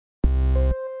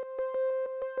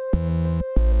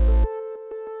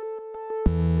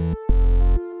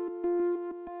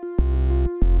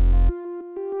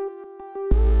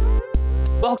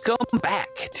welcome back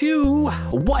to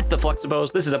What the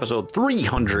Flexibles. This is episode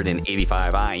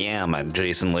 385. I am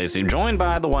Jason Lacey, joined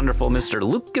by the wonderful Mr.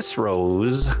 Lucas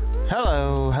Rose.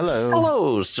 Hello.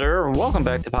 Hello, sir. Welcome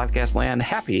back to Podcast Land.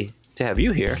 Happy to have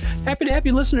you here. Happy to have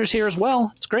you listeners here as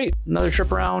well. It's great. Another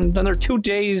trip around, another 2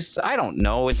 days. I don't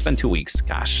know. It's been 2 weeks.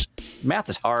 Gosh, math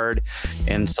is hard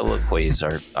and soliloquies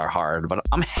are hard, but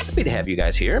I'm happy to have you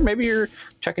guys here. Maybe you're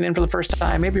checking in for the first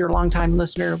time. Maybe you're a long-time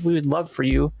listener. We would love for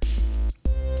you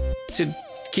to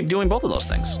keep doing both of those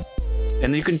things.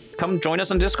 And you can come join us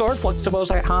on Discord,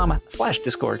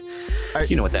 flexibles.com/Discord.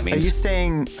 You know what that means.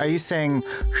 Are you saying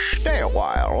stay a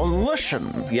while and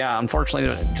listen? Yeah,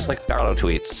 unfortunately, just like Carlo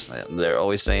tweets, they're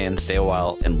always saying stay a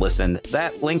while and listen.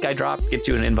 That link I dropped gets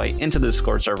you an invite into the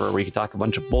Discord server where you can talk a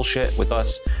bunch of bullshit with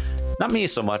us. Not me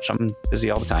so much. I'm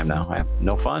busy all the time now. I have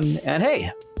no fun. And hey,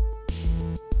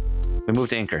 we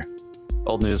moved to Anchor.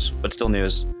 Old news, but still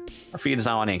news. Our feed is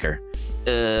now on Anchor.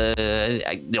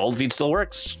 The old feed still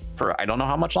works for I don't know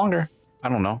how much longer. I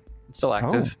don't know. It's still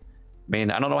active. I mean,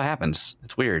 I don't know what happens.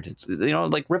 It's weird. It's,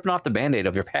 like ripping off the Band-Aid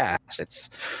of your past. It's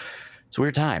a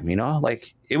weird time,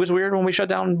 like it was weird when we shut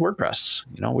down WordPress.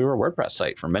 We were a WordPress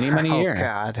site for many years.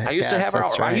 God. I used to have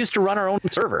I used to run our own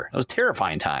server. It was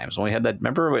terrifying times when we had that.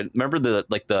 Remember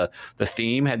the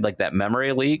theme had like that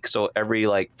memory leak. So every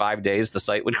 5 days the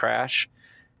site would crash.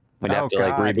 We'd have to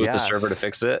reboot the server to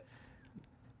fix it.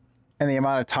 And the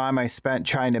amount of time I spent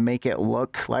trying to make it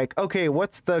look like, okay,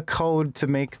 what's the code to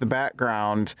make the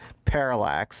background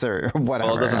parallax or whatever?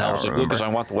 Well, it doesn't help. So, Lucas, I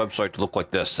want the website to look like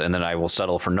this, and then I will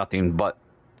settle for nothing but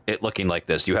it looking like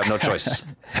this. You have no choice. It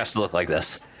has to look like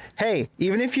this. Hey,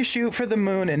 even if you shoot for the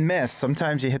moon and miss,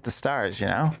 sometimes you hit the stars,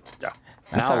 Yeah. That's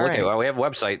now, okay, well, we have a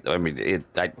website. I mean,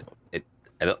 I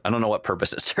don't know what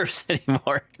purpose it serves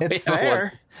anymore. It's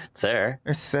there.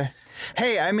 It's there.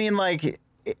 Hey, I mean,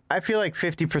 I feel like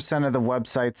 50% of the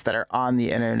websites that are on the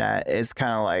internet is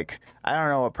kind of I don't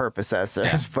know what purpose that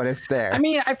serves, but it's there. I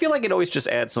mean, I feel like it always just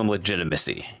adds some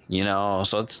legitimacy,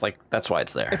 so it's that's why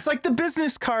it's there. It's like the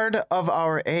business card of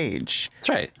our age. That's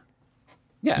right.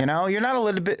 Yeah. You're not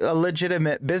a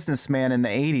legitimate businessman in the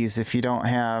 80s if you don't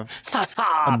have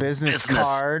a business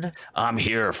card. I'm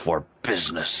here for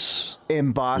business.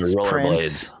 Embossed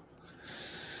print.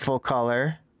 Full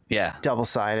color. Yeah.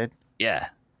 Double-sided. Yeah.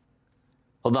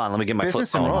 Hold on, let me get my business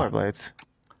flip and phone. rollerblades.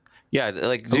 Yeah,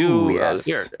 Yes.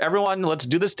 Here, everyone, let's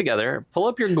do this together. Pull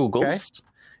up your Googles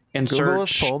and Google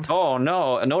search. is pulled. Oh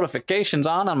no, a notification's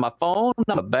on my phone.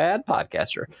 I'm a bad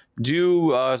podcaster.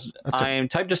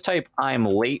 Type I'm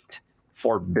late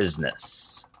for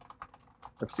business.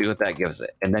 Let's see what that gives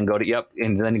it, and then go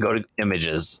to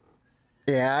images.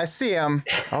 Yeah, I see him.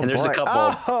 And there's a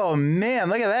couple. Oh man,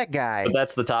 look at that guy. But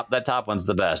that's the top. That top one's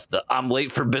the best. I'm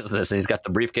late for business, and he's got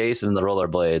the briefcase and the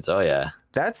rollerblades. Oh yeah,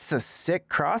 that's a sick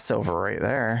crossover right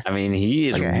there. I mean, he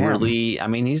is really. I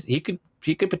mean, he could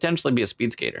potentially be a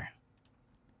speed skater.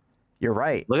 You're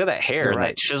right. Look at that hair,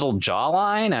 that chiseled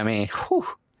jawline. I mean, whew.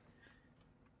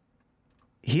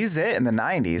 He's it in the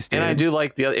 90s, dude. And I do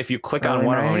like if you click on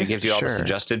one of them, it gives you all the Sure.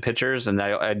 suggested pictures. And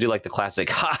I do like the classic,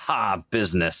 ha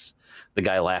business. The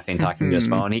guy laughing, talking to his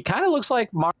phone. He kind of looks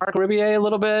like Mark Ribier a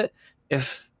little bit,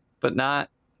 but not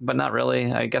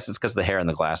really. I guess it's because of the hair and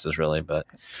the glasses, really. But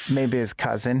maybe his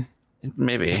cousin.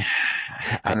 Maybe.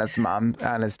 On his mom,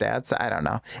 on his dad's. I don't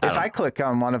know. If I click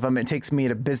on one of them, it takes me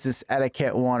to Business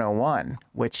Etiquette 101,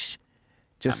 which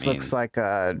just looks like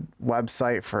a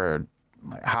website for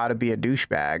how to be a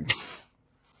douchebag.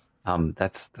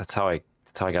 That's how I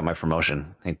got my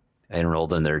promotion. I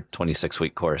enrolled in their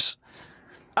 26-week course.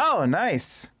 Oh,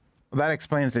 nice. Well, that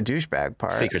explains the douchebag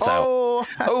part. Secrets out.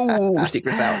 Oh,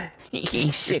 secrets out.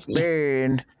 Sick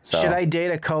burn. So, should I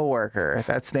date a coworker?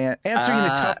 That's the answering the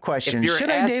tough question. If you're should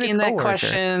I date a coworker? that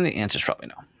question, the answer's probably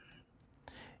no.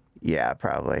 Yeah,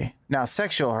 probably. Now,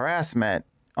 sexual harassment,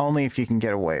 only if you can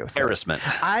get away with Harassment.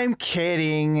 it. I'm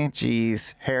kidding.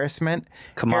 Jeez. Harassment?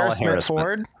 Kamala Harassment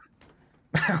Ford?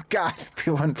 Oh, God.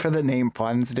 We went for the name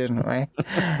puns, didn't we?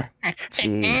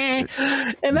 Jeez.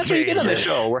 And that's what you get on the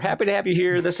show. We're happy to have you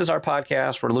here. This is our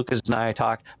podcast where Lucas and I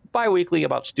talk bi-weekly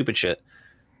about stupid shit.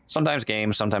 Sometimes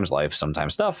games, sometimes life,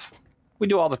 sometimes stuff. We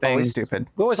do all the things. Always stupid.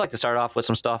 We always like to start off with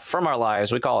some stuff from our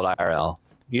lives. We call it IRL.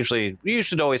 Usually, you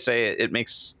should always say it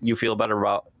makes you feel better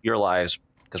about your lives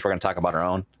because we're going to talk about our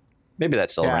own. Maybe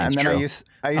that still rings true.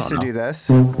 I used to do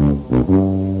this.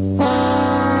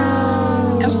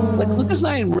 Yes, Lucas and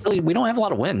I we don't have a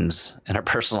lot of wins in our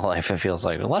personal life. It feels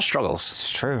like a lot of struggles. It's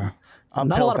true.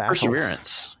 Not a lot of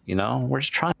perseverance. We're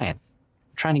just trying.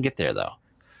 We're trying to get there, though.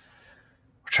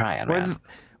 We're trying, man.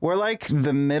 We're like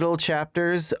the middle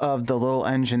chapters of the little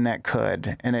engine that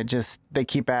could, and they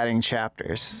keep adding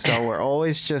chapters. So we're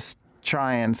always just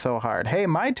trying so hard. Hey,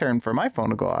 my turn for my phone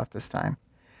to go off this time.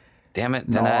 Damn it.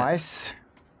 Nice.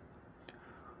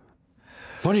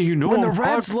 Funny, you know, when the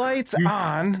red light's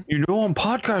on. You know I'm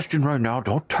podcasting right now.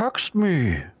 Don't text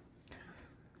me.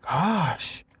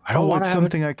 Gosh. I don't want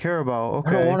something I care about. Okay.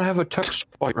 I don't want to have a text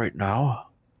fight right now.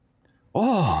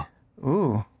 Oh.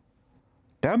 Ooh.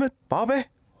 Damn it, Bobby.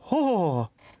 Oh.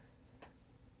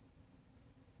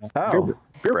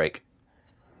 Beer break.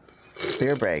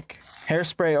 Beer break.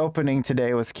 Hairspray opening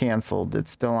today was canceled.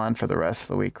 It's still on for the rest of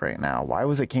the week right now. Why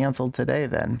was it canceled today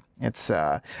then? It's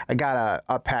I got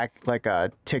a pack, like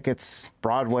a tickets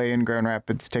Broadway in Grand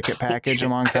Rapids ticket package a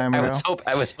long time ago.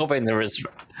 I was hoping there was.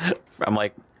 I'm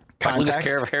like, Lucas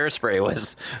Care of Hairspray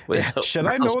was should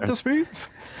I know what this means?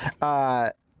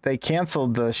 They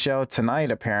canceled the show tonight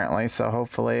apparently, so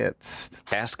hopefully it's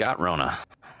Cass got Rona.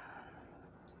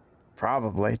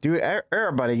 Probably. Dude,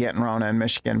 everybody getting Rona in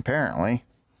Michigan apparently.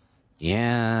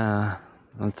 Yeah,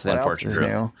 that's the unfortunate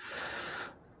truth.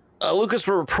 Lucas,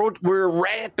 we're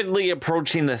rapidly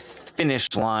approaching the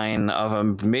finish line of a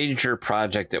major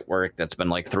project at work that's been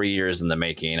like 3 years in the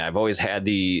making. I've always had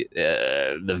the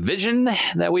vision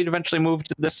that we'd eventually move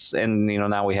to this, and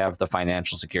now we have the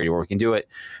financial security where we can do it.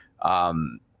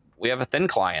 We have a thin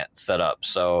client set up,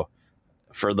 so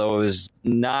for those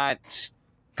not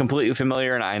completely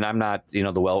familiar, and I'm not,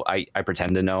 I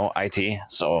pretend to know IT,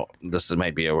 so this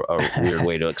might be a weird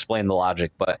way to explain the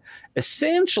logic, but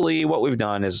essentially what we've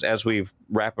done is, as we've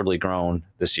rapidly grown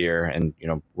this year and,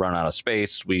 run out of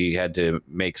space, we had to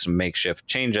make some makeshift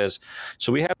changes.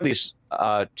 So we have these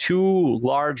 2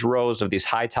 large rows of these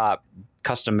high top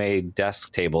custom made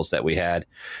desk tables that we had.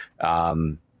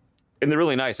 And they're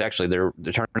really nice, actually. They're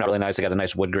turning out really nice. They got a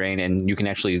nice wood grain, and you can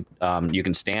actually you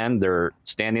can stand. They're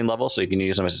standing level, so you can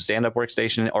use them as a stand-up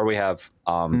workstation. Or we have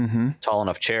tall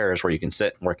enough chairs where you can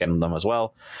sit and work on them as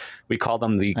well. We call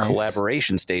them the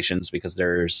collaboration stations because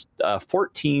there's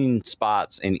 14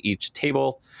 spots in each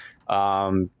table,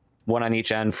 one on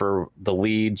each end for the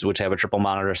leads, which have a triple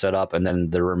monitor set up, and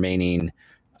then the remaining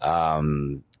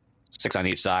 6 on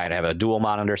each side. I have a dual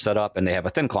monitor set up, and they have a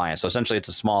thin client. So essentially it's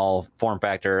a small form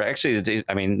factor. Actually,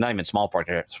 not even small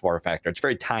form factor. It's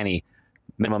very tiny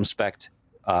minimum spec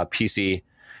PC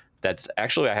that's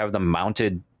actually, I have them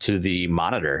mounted to the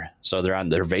monitor. So they're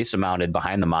VESA mounted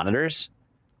behind the monitors.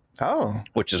 Oh,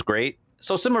 which is great.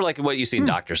 So similar like what you see in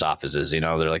doctor's offices, they're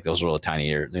like those little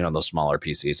tiny, those smaller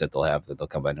PCs that they'll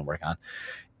come in and work on.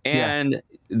 And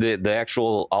the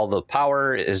actual, all the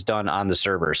power is done on the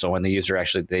server. So when the user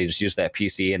they just use that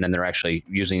PC, and then they're actually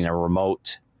using a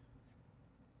remote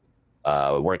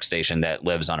workstation that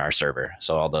lives on our server.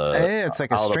 So it's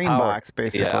like a stream box,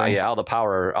 basically. Yeah, all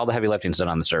the heavy lifting is done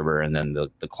on the server, and then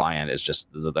the client is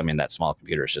just, that small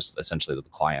computer is just essentially the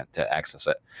client to access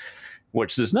it.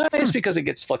 Which is nice because it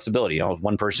gets flexibility.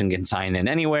 One person can sign in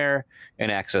anywhere and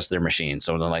access their machine.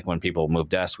 So like when people move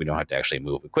desks, we don't have to actually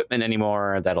move equipment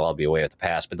anymore. That'll all be away at the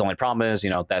past. But the only problem is,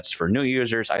 that's for new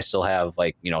users. I still have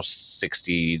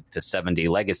 60 to 70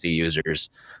 legacy users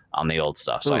on the old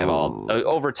stuff. So I have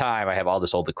over time, I have all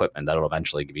this old equipment that'll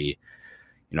eventually be,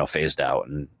 phased out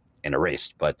and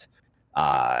erased. But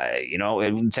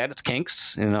it's had its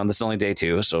kinks, this is only day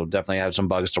 2, so definitely have some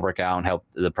bugs to work out and help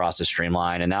the process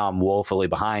streamline. And now I'm woefully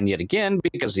behind yet again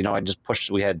because, I just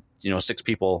pushed, we had, 6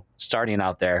 people starting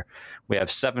out there. We have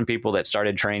 7 people that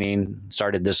started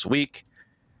this week.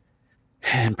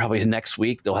 And probably next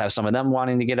week, they'll have some of them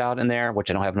wanting to get out in there,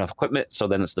 which I don't have enough equipment. So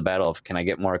then it's the battle of, can I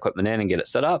get more equipment in and get it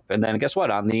set up? And then guess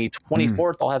what? On the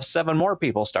 24th, I'll have 7 more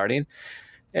people starting.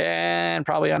 And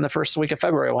probably on the first week of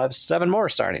February, we'll have 7 more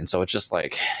starting. So it's just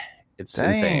it's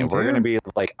insane. We're going to be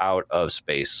out of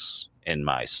space in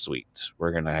my suite.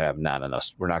 We're going to have not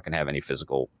enough. We're not going to have any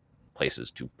physical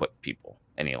places to put people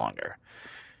any longer.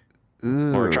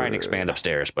 We're trying to expand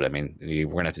upstairs, but we're going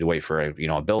to have to wait for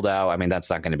a build out. That's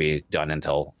not going to be done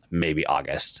until maybe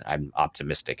August. I'm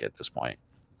optimistic at this point.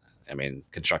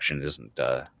 Construction isn't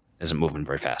moving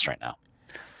very fast right now.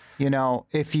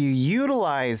 If you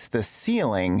utilize the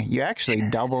ceiling, you actually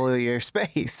double your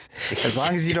space, as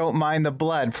long as you don't mind the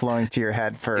blood flowing to your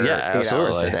head for 8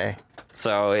 hours a day.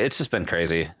 So it's just been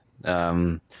crazy.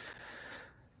 My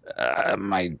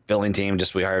billing team,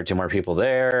 we hired 2 more people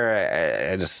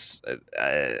there.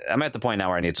 I'm at the point now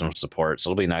where I need some support.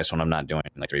 So it'll be nice when I'm not doing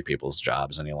 3 people's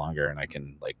jobs any longer, and I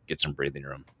can get some breathing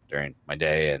room during my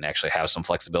day and actually have some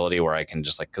flexibility where I can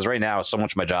because right now so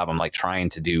much of my job, I'm trying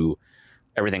to do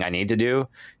everything I need to do.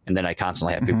 And then I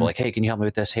constantly have people hey, can you help me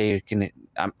with this? Hey,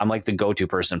 I'm like the go-to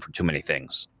person for too many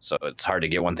things. So it's hard to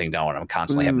get one thing done when I'm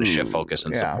constantly having to shift focus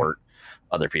and support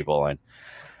other people. And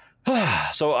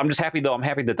so I'm just happy though. I'm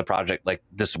happy that the project like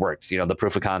this worked. You know, the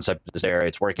proof of concept is there.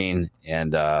 It's working,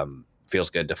 and feels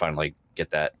good to finally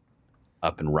get that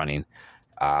up and running.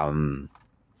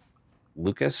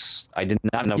 Lucas, I did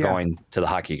not know going to the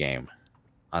hockey game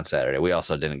on Saturday. We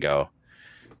also didn't go.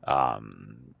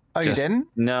 You didn't?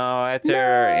 No, it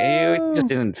just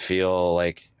didn't feel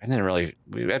like I didn't really.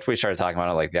 After we started talking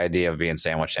about it, like the idea of being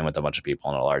sandwiched in with a bunch of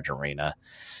people in a large arena,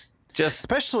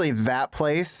 especially that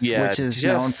place, which is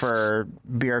known for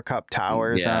beer cup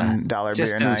towers and dollar beer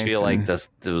nights. Just didn't feel like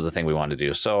the thing we wanted to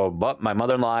do. So, but my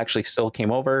mother-in-law actually still came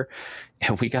over,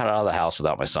 and we got out of the house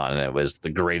without my son, and it was the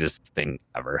greatest thing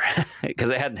ever because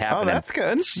it hadn't happened. Oh, that's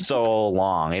good. So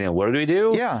long. And what did we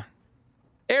do? Yeah,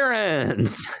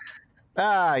 errands.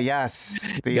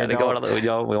 Yes. We went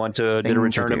to did a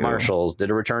return at Marshall's, did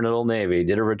a return at Old Navy,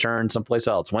 did a return someplace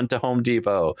else, went to Home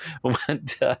Depot, went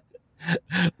to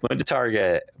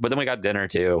Target, but then we got dinner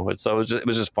too. So it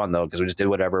was just fun though because we just did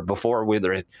whatever. Before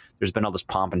there's been all this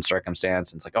pomp and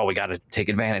circumstance, and it's like, oh, we got to take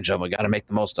advantage of it, we got to make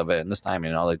the most of it. And this time, we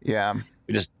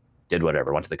just did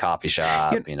whatever. Went to the coffee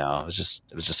shop. It was just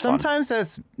sometimes fun.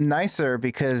 That's nicer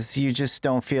because you just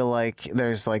don't feel like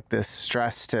there's like this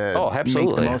stress to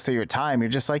make the most of your time. You're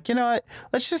just like, you know what?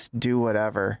 Let's just do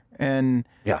whatever, and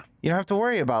you don't have to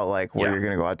worry about like where you're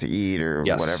gonna go out to eat or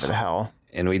whatever the hell.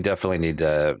 And we definitely need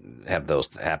to have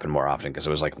those happen more often because it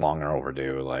was like long and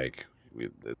overdue. Like,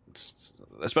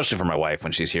 especially for my wife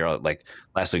when she's here. Like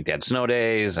last week they had snow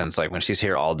days, and it's like when she's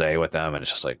here all day with them, and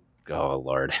it's just like, oh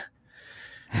Lord.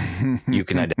 You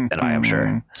can identify, I'm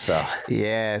sure. So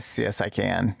yes, I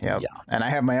can. Yep. Yeah. And I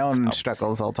have my own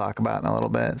struggles I'll talk about in a little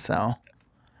bit. So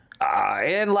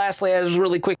and lastly, as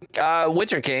really quick,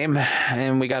 winter came,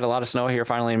 and we got a lot of snow here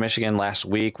finally in Michigan last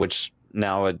week, which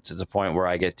now it's to the point where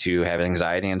I get to have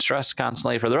anxiety and stress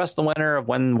constantly for the rest of the winter of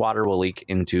when water will leak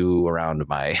into around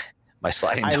my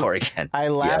sliding door again. I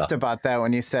laughed about that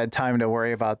when you said time to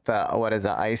worry about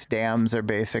the ice dams or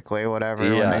basically whatever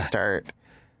when they start.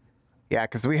 Yeah,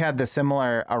 because we had the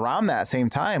similar around that same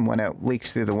time when it leaked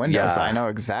through the windows. So I know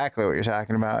exactly what you're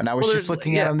talking about. And I was just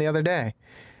looking at them the other day.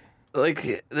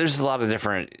 Like, there's a lot of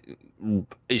different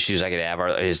issues I could have.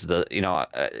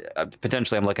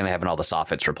 Potentially I'm looking at having all the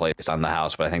soffits replaced on the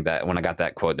house. But I think that when I got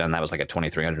that quote done, that was like a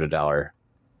 $2,300,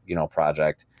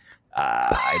 project.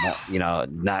 I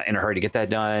don't, not in a hurry to get that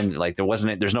done. Like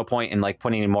there's no point in like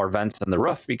putting in more vents in the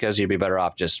roof because you'd be better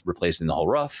off just replacing the whole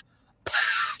roof.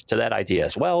 To that idea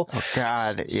as well. Oh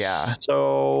God, yeah.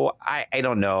 So I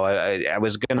don't know. I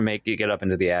was gonna make you get up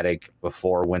into the attic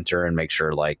before winter and make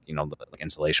sure the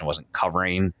insulation wasn't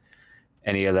covering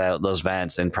any of those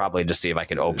vents, and probably just see if I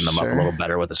could open them up a little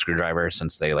better with a screwdriver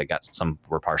since they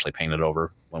were partially painted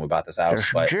over when we bought this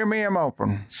house. Just jimmy them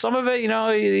open. Some of it, you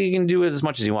can do it as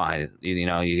much as you want.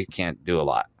 You can't do a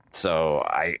lot. So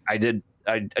I did.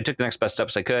 I took the next best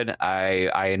steps I could.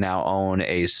 I now own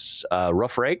a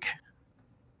roof rake.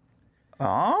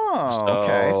 Oh,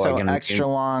 okay. So extra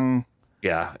long.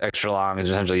 Yeah, extra long.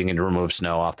 Essentially, you can remove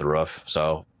snow off the roof.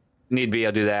 So, need be,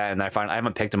 I'll do that. And I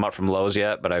haven't picked them up from Lowe's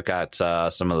yet, but I've got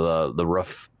some of the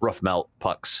roof melt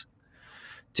pucks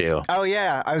too. Oh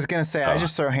yeah, I was gonna say I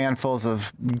just throw handfuls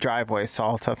of driveway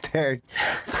salt up there.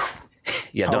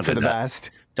 Yeah, don't do that. Best.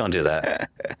 Don't do that.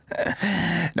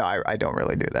 No, I don't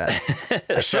really do that.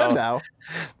 I should though.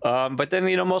 But then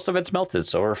most of it's melted,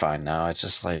 so we're fine now. It's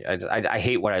just like I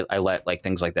hate when I let like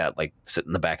things like that like sit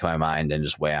in the back of my mind and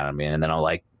just weigh on me, and then I'm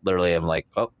like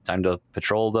time to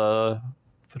patrol the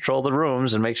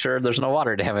rooms and make sure there's no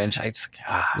water damage. It's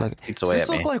away does at this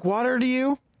look like water to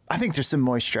you? I think there's some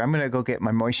moisture. I'm gonna go get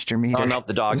my moisture meter. Oh no,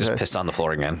 the dog just pissed on the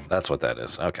floor again. That's what that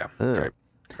is. Okay,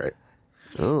 great.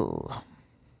 Ooh.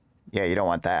 Yeah, you don't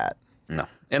want that. No.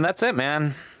 And that's it,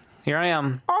 man. Here I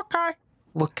am. Okay.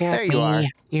 Look at there you are.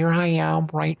 Here I am,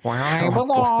 right where I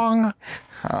belong.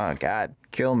 Oh, God.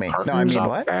 Kill me. Curtains no, I mean,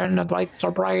 what? And the lights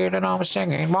are bright, and I'm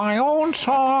singing my own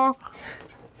song.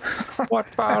 What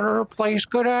better place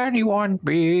could anyone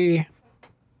be?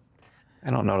 I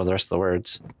don't know the rest of the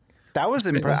words. That was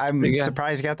impressive. I'm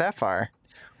surprised you got that far.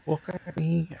 Look at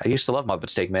me. I used to love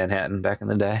Muppets Take Manhattan back in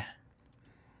the day.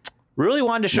 Really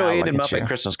wanted to show Aiden Muppet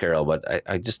Christmas Carol, but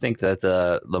I just think that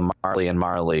the Marley and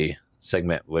Marley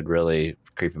segment would really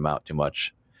creep him out too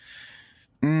much.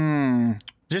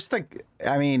 Just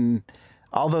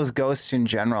all those ghosts in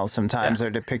general sometimes are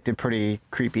depicted pretty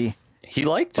creepy. He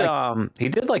liked he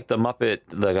did like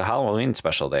the Halloween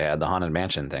special they had, the Haunted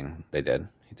Mansion thing they did.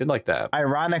 He did like that.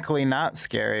 Ironically, not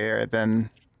scarier than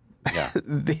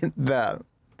the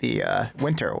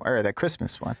winter or the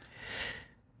Christmas one.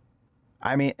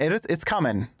 I mean, it's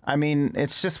coming. I mean,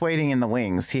 it's just waiting in the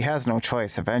wings. He has no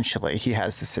choice. Eventually, he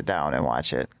has to sit down and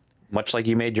watch it. Much like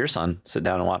you made your son sit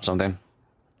down and watch something.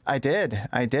 I did.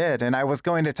 And I was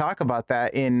going to talk about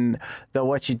that in the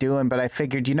What You Doing, but I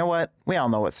figured, you know what? We all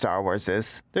know what Star Wars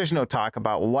is. There's no talk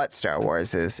about what Star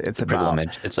Wars is. It's about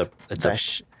pilgrimage. It's a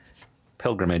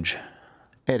pilgrimage.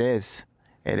 It is.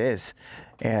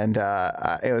 And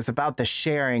it was about the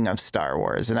sharing of Star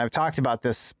Wars. And I've talked about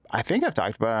this. I think I've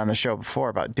talked about it on the show before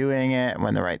about doing it and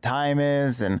when the right time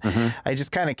is. And I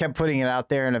just kind of kept putting it out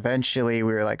there. And eventually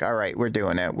we were like, all right, we're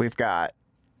doing it. We've got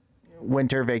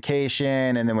winter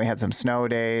vacation, and then we had some snow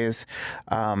days.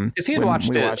 Because he had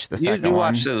watched it. You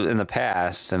watched it in the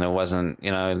past, and it wasn't.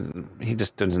 He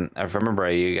just doesn't. I remember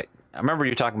you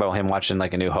talking about him watching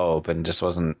like A New Hope, and just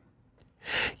wasn't.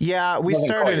 Yeah, we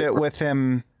started it with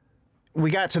him.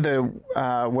 We got to the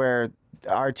where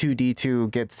R2D2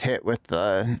 gets hit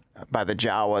by the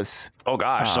Jawas. Oh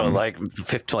gosh, so like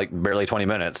barely 20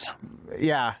 minutes.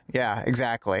 Yeah,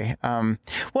 exactly.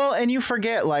 Well, and you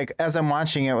forget, like, as I'm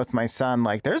watching it with my son,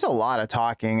 like, there's a lot of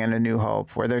talking in A New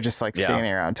Hope where they're just like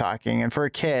standing around talking, and for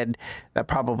a kid, that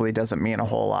probably doesn't mean a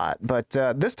whole lot. But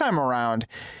this time around,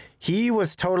 he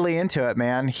was totally into it,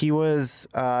 man. He was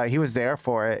there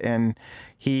for it, and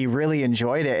he really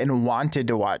enjoyed it and wanted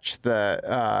to watch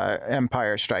the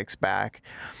Empire Strikes Back.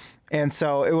 And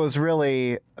so it was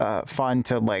really fun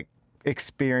to like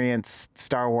experience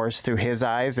Star Wars through his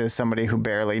eyes as somebody who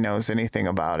barely knows anything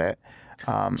about it.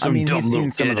 I mean, he's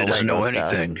seen some of the Lego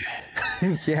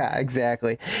stuff. Yeah,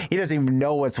 exactly. He doesn't even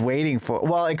know what's waiting for.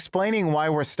 Well, explaining why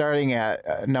we're starting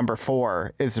at number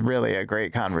 4 is really a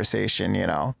great conversation,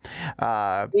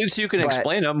 At least you can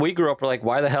explain them. We grew up like,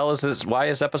 why the hell is this? Why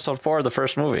is episode 4 the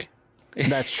first movie?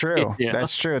 That's true.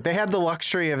 That's true. They had the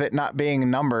luxury of it not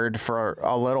being numbered for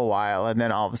a little while, and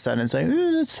then all of a sudden it's like,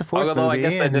 it's the 4th Although movie. I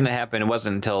guess that didn't happen. It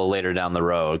wasn't until later down the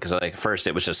road, because like first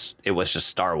it was just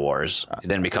Star Wars. It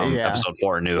didn't become episode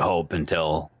 4 A New Hope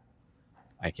until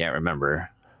I can't remember.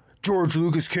 George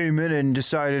Lucas came in and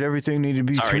decided everything needed to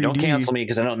be 3D. Don't cancel me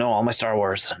because I don't know all my Star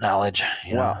Wars knowledge.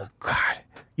 Wow, God,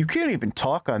 you can't even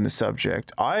talk on the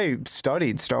subject. I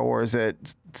studied Star Wars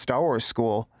at Star Wars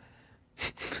school.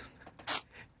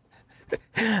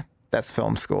 That's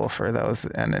film school for those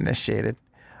uninitiated.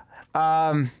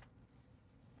 But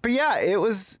yeah,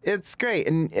 it's great.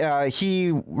 And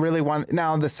he really wanted,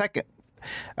 now the second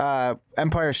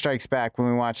Empire Strikes Back, when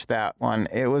we watched that one,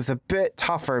 it was a bit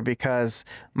tougher because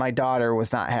my daughter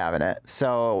was not having it.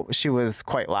 So she was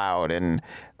quite loud and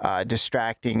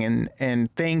distracting,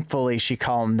 and thankfully she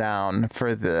calmed down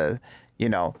for the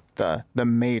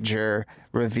major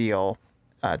reveal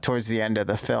towards the end of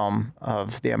the film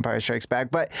of The Empire Strikes Back.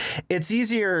 But it's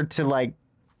easier to like,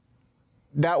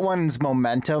 that one's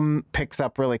momentum picks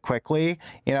up really quickly,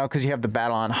 because you have the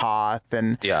battle on Hoth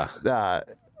and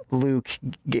Luke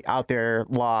out there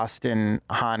lost and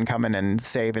Han coming and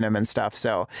saving him and stuff.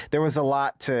 So there was a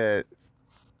lot to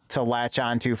latch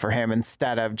onto for him,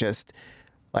 instead of just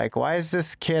like, why is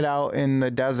this kid out in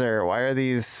the desert?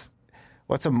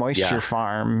 What's a moisture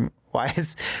farm? Why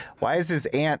is his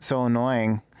aunt so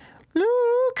annoying?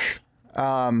 Luke.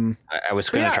 I was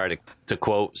going to try to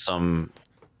quote some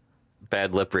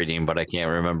bad lip reading, but I can't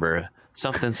remember.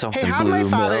 Something hey, how'd blue my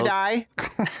father milk. die?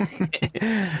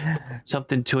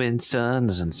 Something twin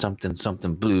sons and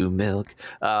something blue milk.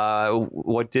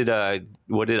 What did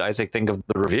Isaac think of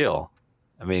the reveal?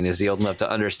 I mean, is he old enough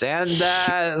to understand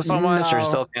that so much, or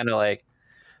still kind of like,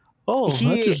 that's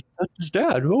his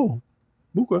dad? Oh.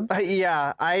 Okay.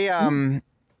 I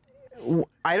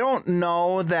don't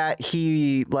know that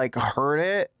he like heard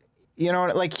it,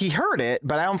 like he heard it,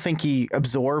 but I don't think he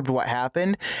absorbed what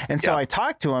happened. And so I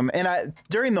talked to him, and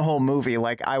during the whole movie,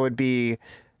 like I would be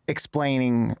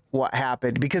explaining what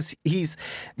happened, because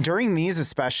during these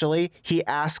especially, he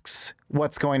asks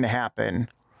what's going to happen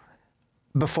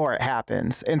before it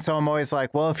happens. And so I'm always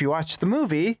like, well, if you watch the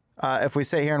movie, if we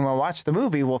sit here and we'll watch the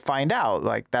movie, we'll find out.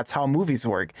 Like, that's how movies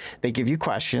work. They give you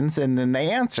questions and then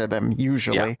they answer them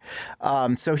usually.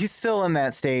 Yeah. So he's still in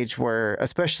that stage where,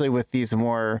 especially with these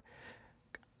more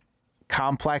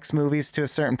complex movies to a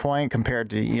certain point compared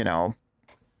to,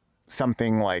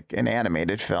 something like an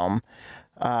animated film,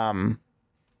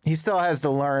 he still has to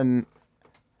learn.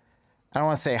 I don't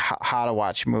want to say how to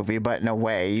watch a movie, but in a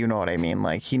way, you know what I mean?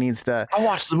 Like, he needs to. I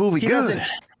watched the movie.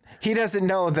 He doesn't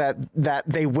know that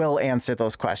they will answer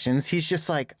those questions. He's just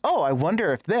like, oh, I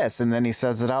wonder if this, and then he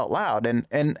says it out loud,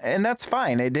 and that's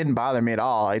fine. It didn't bother me at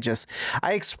all. I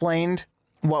explained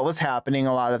what was happening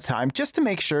a lot of the time just to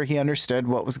make sure he understood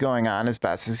what was going on as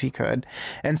best as he could.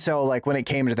 And so, like, when it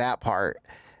came to that part,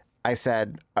 I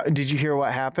said, did you hear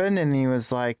what happened? And he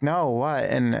was like, no, what?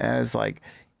 And I was like,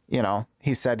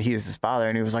 he said he's his father,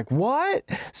 and he was like, what?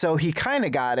 So he kind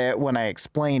of got it when I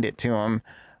explained it to him,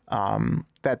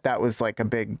 that was like a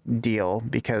big deal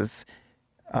because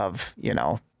of,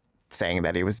 saying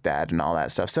that he was dead and all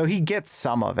that stuff. So he gets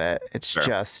some of it. It's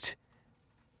just,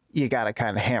 you got to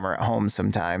kind of hammer it home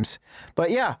sometimes. But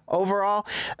yeah, overall,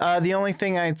 the only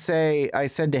thing I'd say I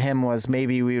said to him was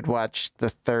maybe we would watch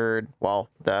the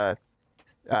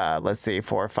let's see,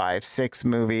 4, 5, 6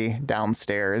 movie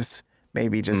downstairs,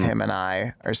 maybe just him and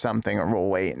I or something, or we'll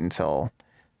wait until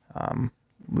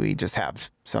we just have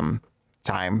some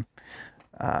time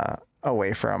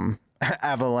away from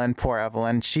Evelyn. Poor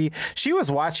Evelyn. She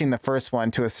was watching the first one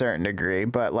to a certain degree,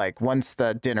 but like once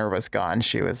the dinner was gone,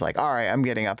 she was like, all right, I'm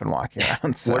getting up and walking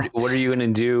around. So what are you going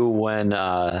to do when,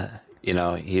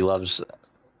 he loves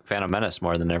Phantom Menace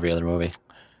more than every other movie?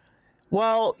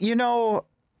 Well,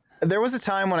 there was a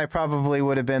time when I probably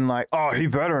would have been like, oh, he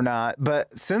better not.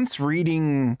 But since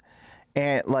reading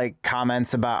like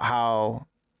comments about how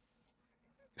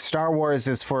Star Wars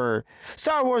is for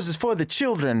the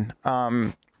children,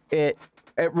 it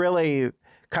really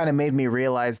kind of made me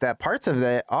realize that parts of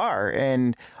it are,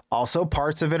 and also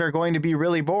parts of it are going to be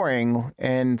really boring.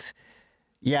 And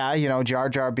yeah, Jar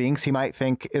Jar Binks, he might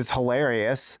think is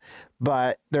hilarious,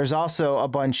 but there's also a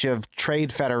bunch of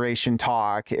Trade Federation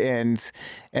talk and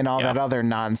all that other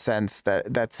nonsense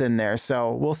that's in there.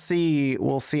 So we'll see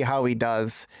how he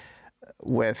does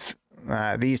with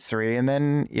these three, and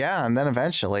then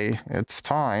eventually it's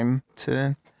time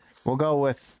we'll go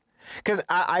with. Because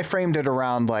I framed it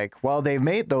around like, well, they've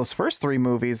made those first 3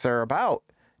 movies are about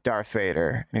Darth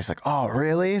Vader. And he's like, oh,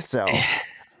 really? So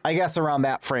I guess around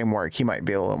that framework, he might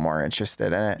be a little more interested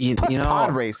in it. Plus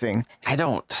pod racing.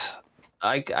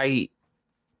 I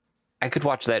could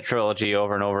watch that trilogy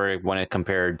over and over when it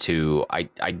compared to,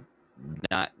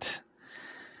 not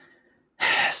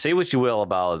say what you will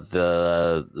about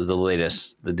the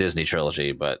latest, the Disney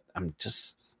trilogy, but I'm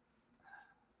just...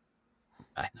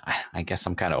 I guess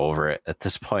I'm kind of over it at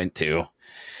this point too.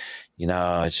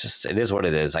 It's just, it is what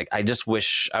it is. I just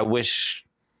wish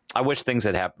things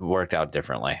had worked out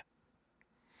differently.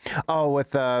 Oh,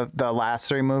 with the last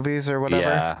 3 movies or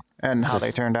whatever, and how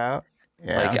they turned out.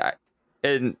 Yeah.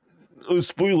 And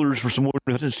spoilers for someone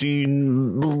who hasn't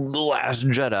seen The Last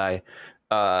Jedi.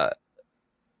 I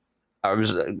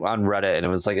was on Reddit, and it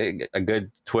was like a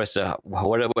good twist of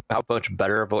how much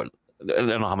better of what. I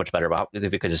don't know how much better, but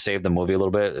if it could just save the movie a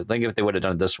little bit. I think if they would have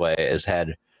done it this way, is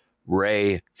had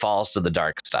Rey falls to the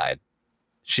dark side,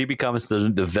 she becomes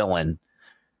the villain,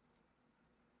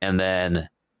 and then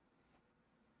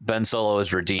Ben Solo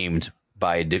is redeemed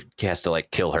by he has to like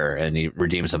kill her, and he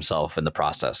redeems himself in the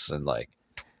process, and like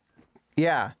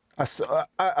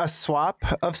a swap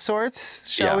of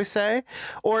sorts, shall we say,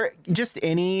 or just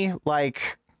any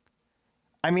like.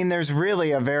 I mean, there's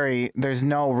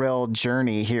no real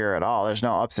journey here at all. There's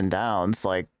no ups and downs.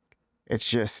 Like, it's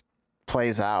just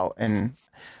plays out. And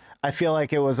I feel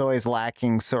like it was always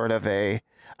lacking sort of I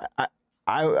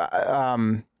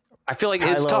feel like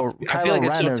it's tough. I feel like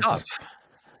it's so tough.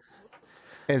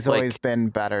 Has always been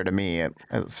better to me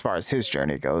as far as his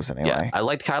journey goes anyway. Yeah, I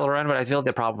liked Kylo Ren, but I feel like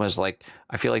the problem is like,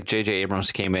 I feel like J.J.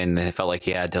 Abrams came in and it felt like he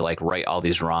had to like right all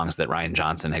these wrongs that Rian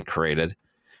Johnson had created.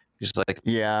 Just like,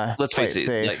 let's face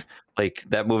it, like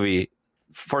that movie,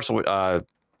 the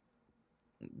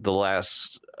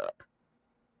last.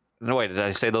 No, wait, did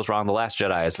I say those wrong? The Last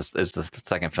Jedi is the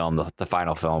second film. The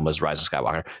final film was Rise of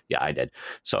Skywalker. Yeah, I did.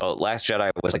 So Last Jedi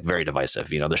was like very divisive.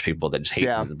 There's people that just hate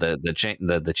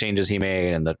the changes he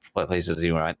made and the places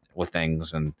he went with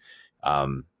things, and I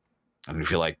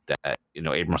feel like that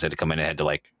Abrams had to come in and had to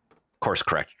like course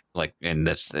correct, like, and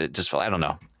that's it. Just I don't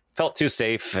know. Felt too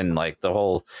safe, and like the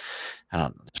whole, I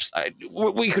don't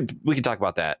know. We could talk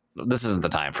about that. This isn't the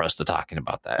time for us to talking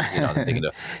about that.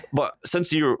 But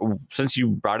since you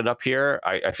brought it up here,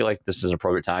 I feel like this is an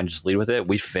appropriate time to just lead with it.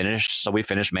 We finished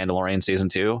Mandalorian season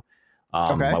 2.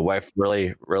 My wife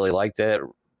really liked it,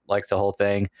 liked the whole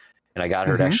thing, and I got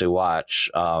her to actually watch.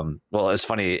 Well, it's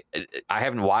funny. I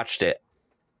haven't watched it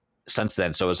since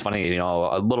then, so it's funny.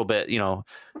 A little bit.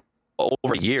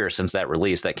 Over a year since that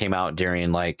release, that came out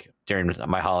during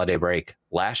my holiday break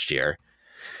last year,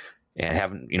 and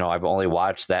I've only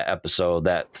watched that episode,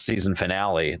 that season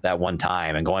finale, that one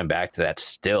time, and going back to that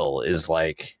still is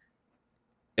like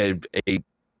a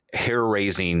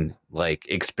hair-raising like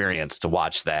experience to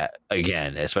watch that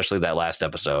again, especially that last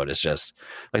episode. It's just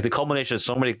like the culmination of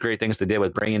so many great things they did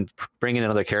with bringing in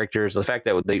other characters. The fact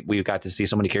that we got to see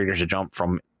so many characters to jump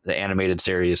from the animated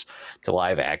series to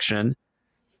live action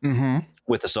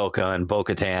with Ahsoka and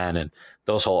Bo-Katan and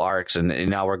those whole arcs, and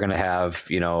now we're going to have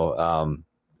an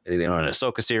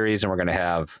Ahsoka series, and we're going to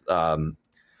have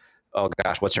oh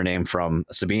gosh, what's her name from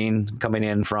Sabine coming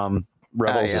in from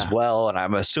Rebels as well, and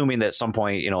I'm assuming that at some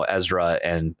point Ezra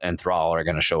and Thrall are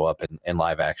going to show up in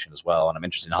live action as well, and I'm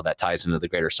interested in how that ties into the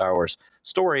greater Star Wars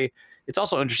story. It's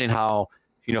also interesting how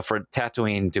for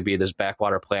Tatooine to be this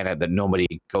backwater planet that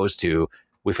nobody goes to,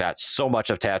 we've got so much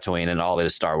of Tatooine in all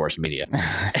this Star Wars media.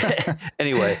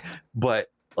 Anyway, but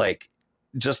like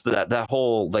just that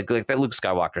whole like that Luke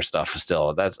Skywalker stuff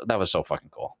still that was so fucking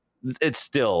cool. It's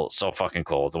still so fucking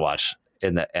cool to watch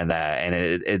in that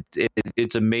and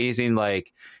it's amazing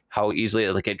like how easily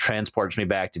like it transports me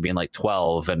back to being like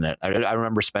 12, and I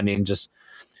remember spending just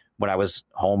when I was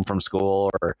home from school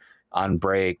or on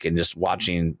break and just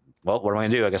watching. Well, what am I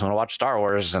gonna do? I guess I'm gonna watch Star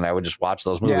Wars, and I would just watch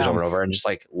those movies over and over. And just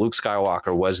like Luke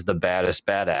Skywalker was the baddest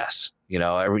badass. You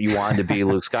wanted to be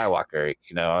Luke Skywalker.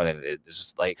 And it's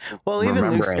just like even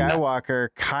Luke Skywalker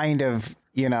kind of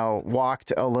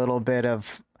walked a little bit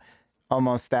of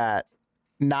almost that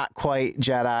not quite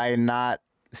Jedi, not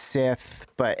Sith,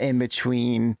 but in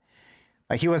between.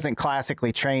 Like he wasn't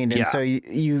classically trained, and so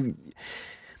you.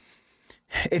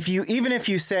 If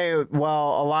you say,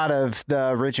 well, a lot of the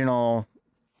original.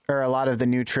 Or a lot of the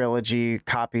new trilogy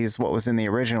copies what was in the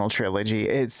original trilogy,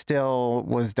 it still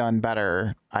was done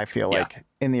better, I feel like,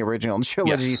 in the original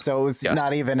trilogy. So it was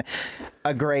not even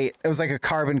it was like a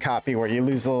carbon copy where you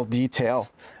lose a little detail,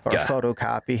 or a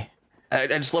photocopy. I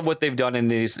just love what they've done in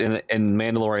these in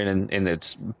Mandalorian, and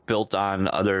it's built on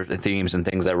other themes and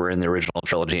things that were in the original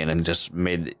trilogy, and just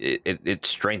made it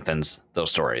strengthens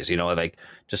those stories. Like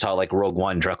just how like Rogue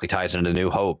One directly ties into New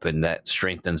Hope, and that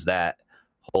strengthens that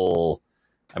whole.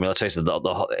 I mean, let's face it,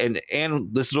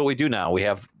 and this is what we do now. We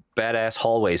have badass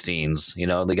hallway scenes. They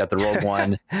got the Rogue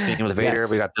One scene with Vader.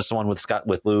 We got this one with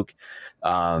Luke.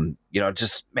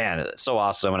 Just man, it's so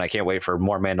awesome, and I can't wait for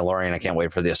more Mandalorian. I can't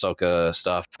wait for the Ahsoka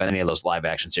stuff and any of those live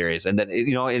action series. And then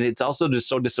and it's also just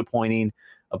so disappointing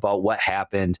about what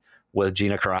happened with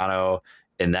Gina Carano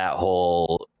and that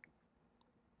whole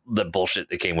the bullshit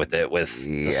that came with it, with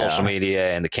the social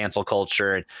media and the cancel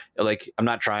culture. And like, I'm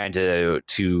not trying to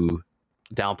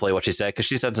downplay what she said, because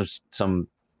she said some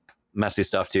messy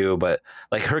stuff too, but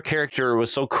like her character was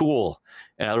so cool,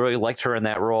 and I really liked her in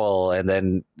that role. And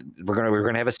then we're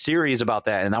gonna have a series about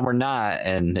that, and now we're not,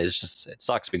 and it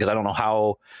sucks because I don't know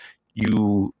how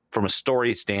you, from a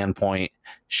story standpoint,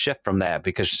 shift from that,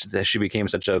 because she became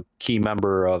such a key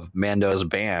member of Mando's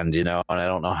band, and I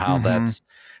don't know how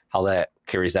how that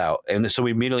carries out. And so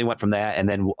we immediately went from that, and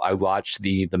then I watched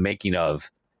the making of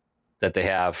that they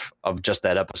have of just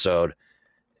that episode,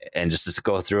 and just to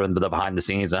go through and the behind the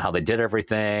scenes and how they did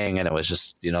everything. And it was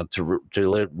just, to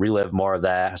relive more of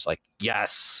that. It's like,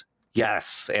 yes.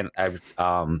 And I've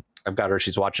got her,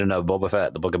 she's watching the Book of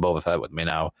Boba Fett with me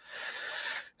now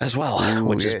as well,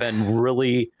 which has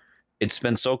been it's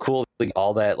been so cool. Like,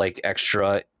 all that like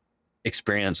extra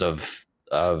experience of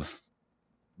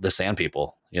the Sand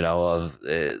People,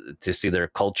 to see their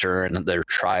culture and their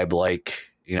tribe, like,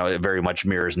 it very much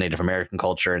mirrors Native American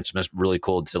culture, and it's just really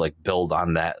cool to like build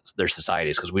on that, their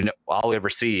societies, because all we ever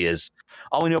see is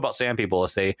all we know about Sand People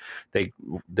is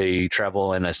they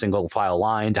travel in a single file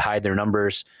line to hide their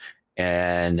numbers,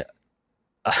 and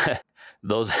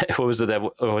those what was it Ben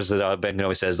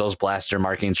Kenobi says, those blaster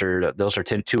markings those are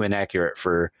too inaccurate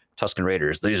for Tusken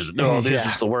Raiders. This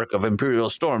is the work of Imperial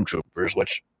stormtroopers,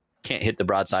 which can't hit the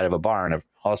broadside of a barn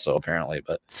also, apparently,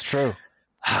 but it's true.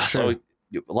 So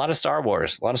a lot of Star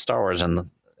Wars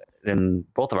in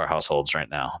both of our households right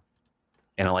now.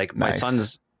 And like my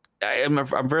son's, I'm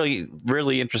really,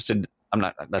 really interested.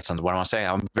 That's not what I want to say.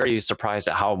 I'm very surprised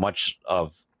at how much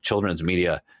of children's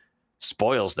media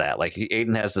spoils that. Like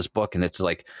Aiden has this book, and it's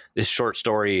like this short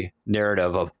story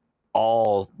narrative of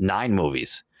all 9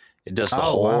 movies. It does the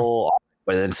whole,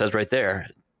 but then it says right there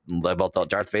about the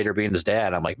Darth Vader being his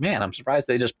dad. I'm like, man, I'm surprised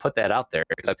they just put that out there.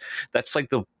 That's like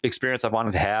the experience I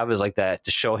wanted to have, is like that,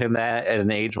 to show him that at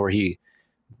an age where he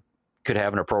could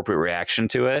have an appropriate reaction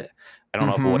to it. I don't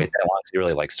know if he'll wait that long, because he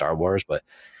really likes Star Wars, but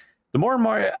the more and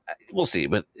more, we'll see.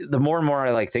 But the more and more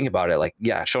I like think about it, like,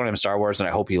 showing him Star Wars, and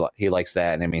I hope he likes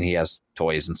that. And I mean, he has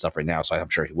toys and stuff right now, so I'm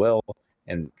sure he will.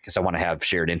 And because I want to have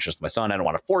shared interest with my son, I don't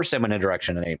want to force him in a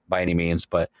direction by any means,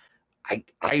 but I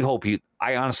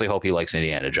honestly hope he likes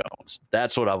Indiana Jones.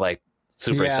 That's what I'm like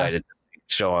super excited to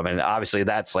show him. And obviously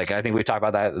that's like, I think we talked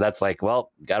about that. That's like,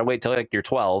 well, gotta wait till like you're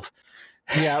 12.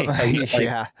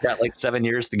 Yeah. Got like 7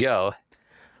 years to go.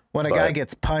 When a guy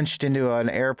gets punched into an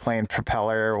airplane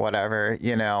propeller or whatever,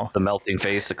 the melting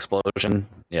face explosion.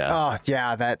 Yeah. Oh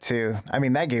yeah, that too. I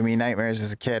mean, that gave me nightmares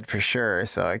as a kid for sure.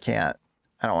 So I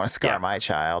don't want to scar my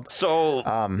child. So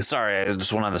sorry, I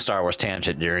just went on the Star Wars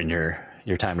tangent during your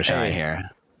time to shine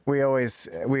here. We always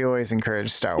encourage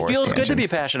Star Wars. It feels tangents. good to be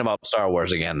passionate about Star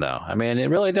Wars again, though. I mean, it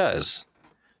really does.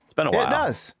 It's been a while. It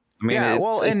does. I mean,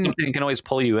 it can always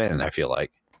pull you in. I feel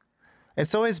like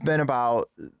it's always been about.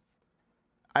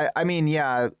 I mean,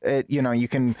 yeah, you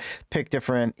can pick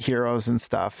different heroes and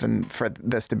stuff, and for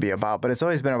this to be about, but it's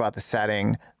always been about the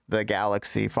setting, the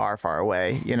galaxy far, far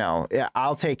away.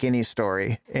 I'll take any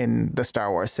story in the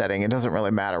Star Wars setting. It doesn't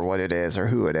really matter what it is or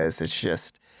who it is. It's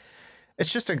just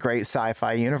a great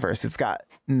sci-fi universe. It's got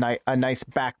a nice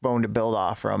backbone to build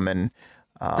off from, and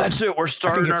that's it. We're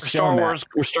starting our Star Wars.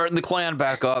 We're starting the clan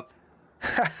back up.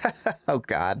 Oh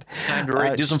God! It's time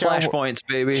to do some flashpoints,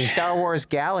 baby. Star Wars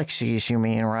Galaxies, you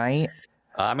mean, right?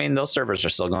 I mean, those servers are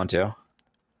still going too.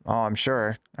 Oh, I'm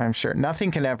sure. Nothing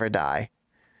can ever die.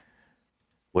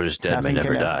 What is dead may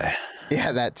never die.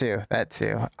 Yeah, that too.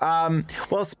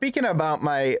 Well, speaking about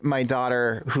my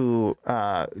daughter who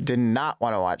did not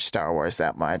want to watch Star Wars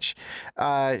that much,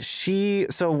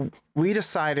 so we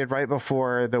decided right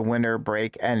before the winter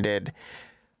break ended,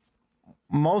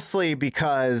 mostly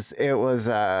because it was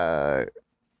a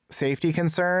safety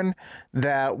concern,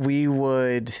 that we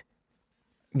would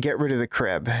get rid of the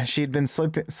crib. She'd been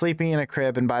sleeping in a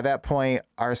crib, and by that point,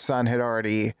 our son had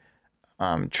already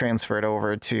transferred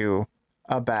over to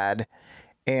a bed.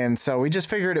 And so we just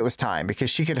figured it was time, because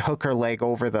she could hook her leg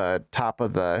over the top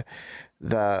of the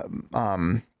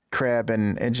crib,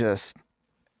 and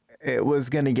it was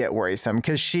going to get worrisome,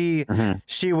 because she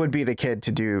would be the kid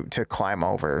to climb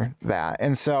over that.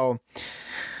 And so,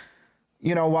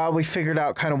 while we figured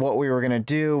out kind of what we were going to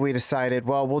do, we decided,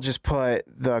 well, we'll just put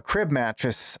the crib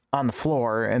mattress on the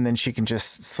floor, and then she can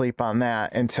just sleep on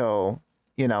that until,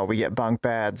 we get bunk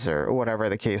beds or whatever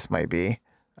the case might be.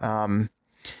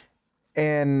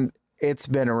 And it's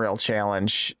been a real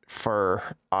challenge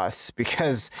for us,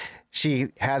 because she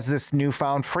has this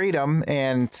newfound freedom,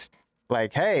 and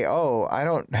like, hey, I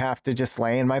don't have to just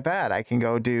lay in my bed. I can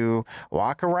go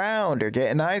walk around or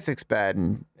get in Isaac's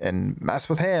bed and mess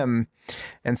with him.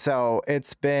 And so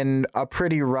it's been a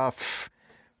pretty rough,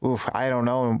 I don't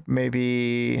know,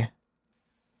 maybe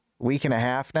week and a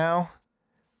half now.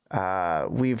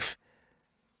 We've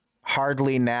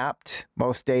hardly napped.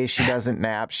 Most days she doesn't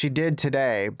nap. She did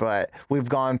today, but we've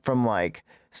gone from like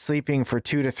sleeping for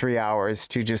 2 to 3 hours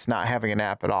to just not having a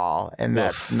nap at all. And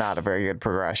that's not a very good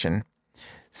progression.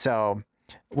 So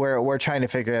we're trying to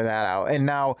figure that out. And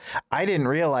now, I didn't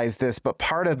realize this, but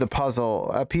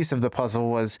a piece of the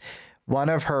puzzle was one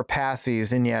of her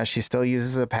passies. And yeah, she still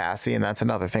uses a passy, and that's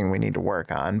another thing we need to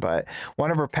work on. But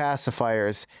one of her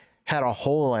pacifiers had a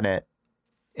hole in it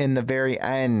in the very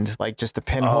end, like just a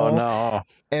pinhole. Oh no.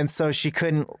 And so she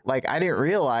couldn't, I didn't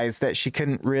realize that she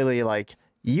couldn't really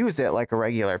use it like a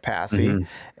regular passy. Mm-hmm.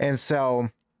 And so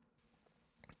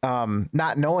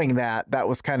not knowing that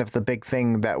was kind of the big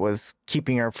thing that was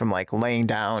keeping her from laying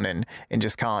down and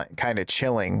just kind of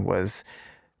chilling, was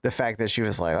the fact that she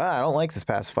was like, I don't like this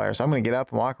pacifier, so I'm going to get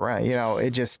up and walk around.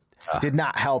 It just did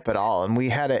not help at all. And we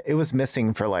had it was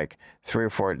missing for 3 or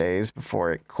 4 days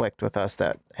before it clicked with us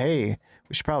that, hey,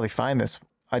 we should probably find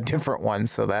a different one,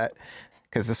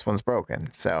 because this one's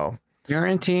broken. So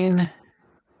parenting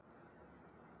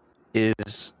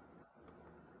is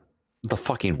the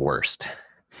fucking worst.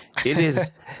 It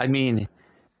is. I mean,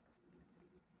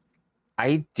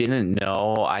 I didn't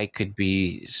know I could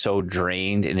be so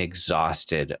drained and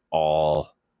exhausted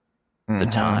all the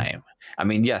time. I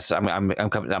mean, yes, I'm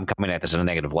coming at this in a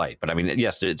negative light, but I mean,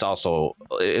 yes, it's also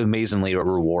amazingly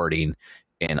rewarding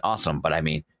and awesome. But I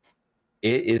mean,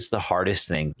 it is the hardest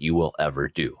thing you will ever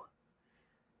do.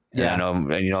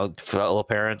 Yeah, fellow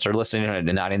parents are listening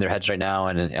and nodding their heads right now,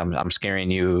 and I'm scaring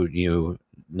you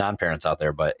non-parents out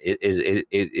there, but it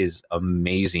is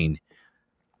amazing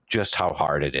just how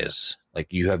hard it is.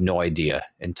 You have no idea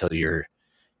until you're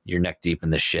neck deep in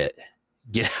the shit.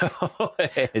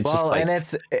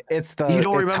 It's it's the you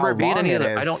don't remember it being any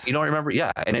other. You don't remember,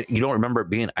 and you don't remember it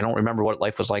being. I don't remember what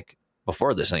life was like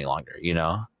before this any longer.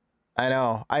 I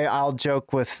know. I'll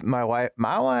joke with my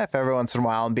wife every once in a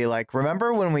while and be like,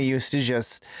 remember when we used to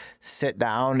just sit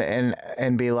down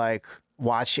and be like,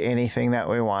 watch anything that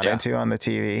we wanted to on the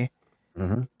TV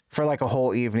for a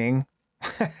whole evening?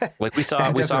 We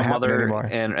saw mother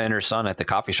and her son at the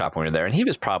coffee shop when we were there, and he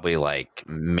was probably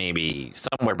maybe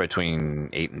somewhere between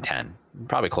 8 and 10,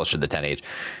 probably closer to the 10 age.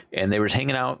 And they were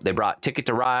hanging out. They brought Ticket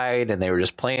to Ride, and they were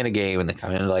just playing a game. And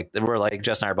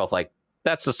Jess and I are both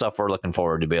that's the stuff we're looking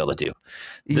forward to be able to do.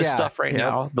 This stuff right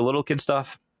now, the little kid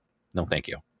stuff, no, thank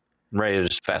you. I'm ready to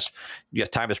just yes,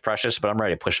 time is precious, but I'm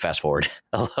ready to push fast forward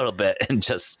a little bit and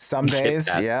just some days,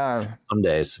 yeah. Some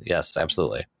days, yes,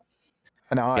 absolutely.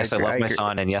 No, yes, I love my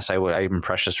son, and yes, I'm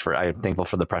thankful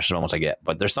for the precious moments I get.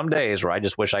 But there's some days where I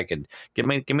just wish I could give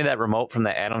me that remote from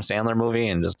the Adam Sandler movie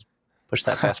and just push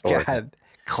that fast forward. God.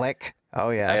 Click.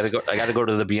 Oh yeah. I gotta go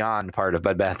to the Beyond part of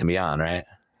Bed Bath and Beyond, right?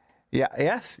 Yeah.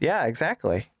 Yes. Yeah.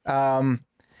 Exactly. Yeah.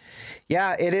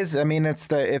 It is. I mean, it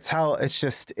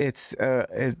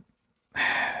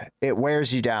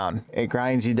wears you down. It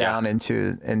grinds you down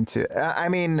into. I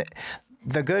mean,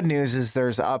 the good news is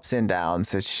there's ups and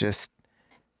downs. It's just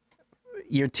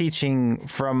you're teaching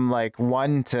from like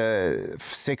 1 to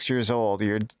 6 years old.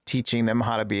 You're teaching them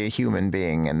how to be a human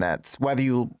being, and that's whether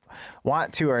you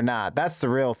want to or not. That's the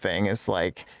real thing. It's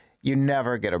like you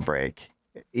never get a break.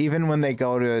 Even when they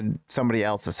go to somebody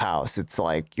else's house, it's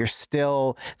like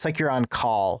it's like you're on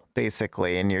call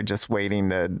basically, and you're just waiting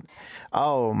to,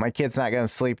 oh, my kid's not going to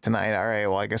sleep tonight. All right,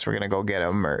 well, I guess we're going to go get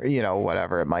him, or,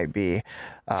 whatever it might be.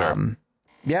 Sure.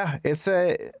 Yeah, it's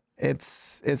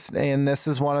and this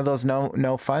is one of those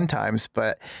no fun times,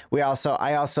 but I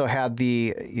also had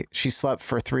she slept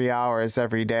for 3 hours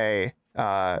every day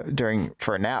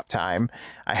for nap time.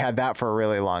 I had that for a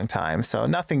really long time. So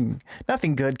nothing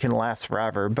good can last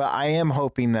forever, but I am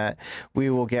hoping that we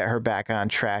will get her back on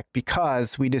track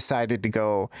because we decided to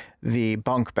go the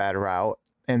bunk bed route.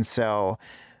 And so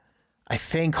I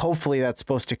think hopefully that's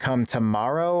supposed to come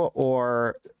tomorrow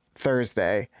or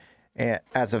Thursday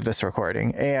as of this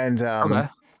recording. And okay.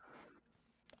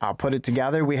 I'll put it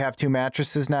together. We have 2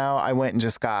 mattresses now. I went and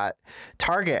just got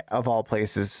Target of all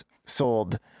places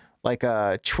sold like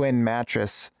a twin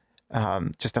mattress,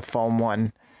 just a foam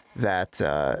one that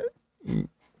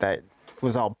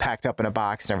was all packed up in a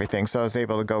box and everything. So I was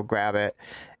able to go grab it.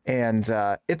 And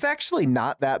it's actually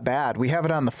not that bad. We have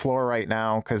it on the floor right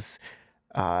now because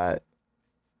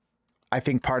I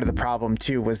think part of the problem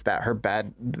too was that her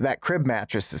bed, that crib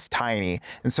mattress is tiny.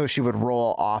 And so she would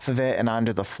roll off of it and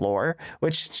onto the floor,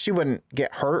 which she wouldn't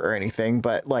get hurt or anything.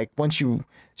 But like once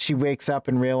she wakes up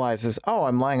and realizes, oh,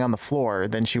 I'm lying on the floor,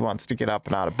 then she wants to get up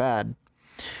and out of bed.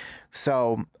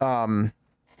 So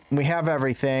we have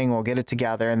everything, we'll get it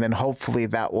together, and then hopefully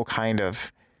that will kind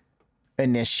of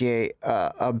initiate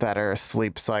a better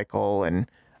sleep cycle.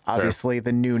 And obviously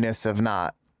the newness of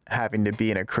not having to be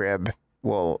in a crib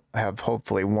will have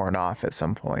hopefully worn off at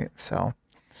some point. So,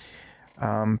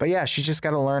 but yeah, she's just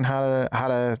got to learn how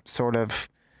to sort of.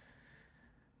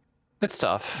 It's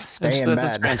tough. Stay in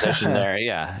bed. Transition there,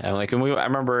 yeah. And I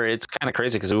remember it's kind of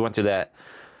crazy because we went through that,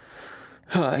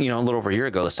 a little over a year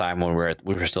ago. This time when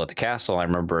we were still at the castle, I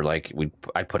remember I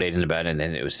put Aiden to bed, and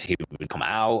then he would come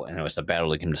out, and it was a battle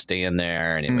to get him to stay in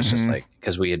there, and it was just like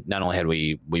because we had not only had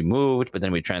we moved, but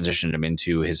then we transitioned him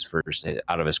into his first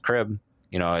out of his crib.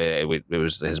 It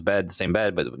was his bed, the same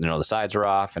bed, but the sides were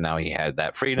off, and now he had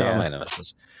that freedom, and it was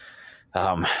just,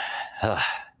 yeah.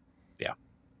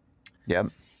 Yep.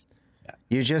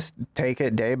 You just take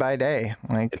it day by day.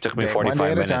 Like it took me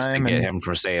 45 minutes to get him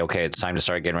from say, okay, it's time to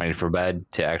start getting ready for bed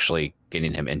to actually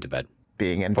getting him into bed.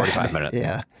 Being in 45 bed. minutes.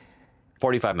 Yeah.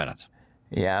 45 minutes.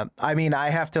 Yeah. I mean, I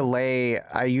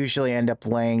usually end up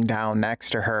laying down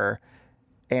next to her.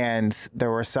 And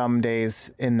there were some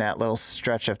days in that little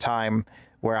stretch of time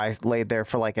where I laid there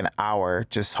for like an hour,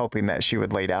 just hoping that she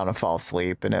would lay down and fall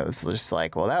asleep. And it was just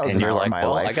like, well, that was an hour of my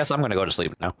life. I guess I'm going to go to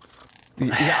sleep now.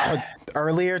 Yeah.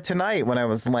 Earlier tonight when I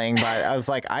was laying by, I was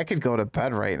like, I could go to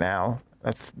bed right now.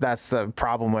 That's the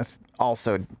problem with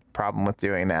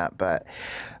doing that. But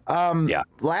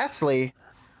lastly,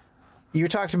 you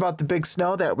talked about the big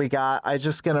snow that we got. I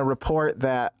just going to report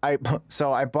that I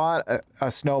bought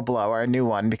a snow blower, a new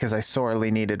one, because I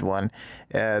sorely needed one.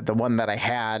 The one that I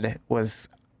had was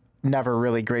never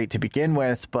really great to begin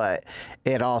with, but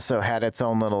it also had its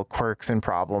own little quirks and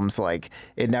problems. Like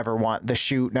the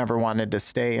chute never wanted to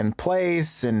stay in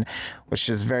place, and which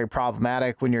is very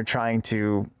problematic when you're trying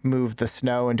to move the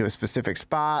snow into a specific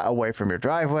spot away from your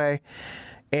driveway.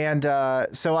 And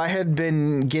so I had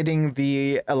been getting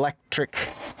the electric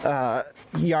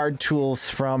yard tools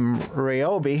from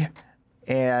Ryobi,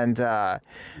 and I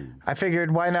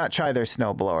figured why not try their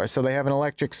snowblower. So they have an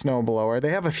electric snowblower. They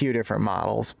have a few different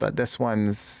models, but this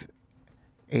one's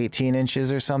 18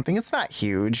 inches or something. It's not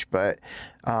huge, but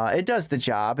it does the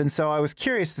job. And so I was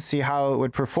curious to see how it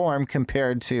would perform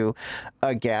compared to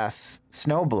a gas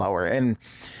snowblower. And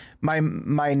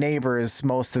my neighbors,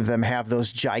 most of them have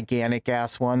those gigantic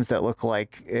ass ones that look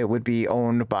like it would be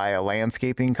owned by a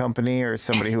landscaping company or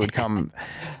somebody who would come.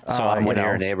 So I'm one of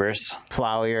your neighbors.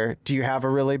 Plow your. Do you have a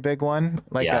really big one,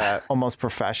 like a almost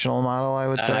professional model? I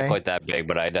would say not quite that big,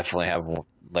 but I definitely have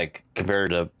like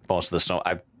compared to most of the snow.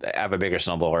 I have a bigger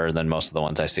snowblower than most of the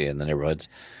ones I see in the neighborhoods.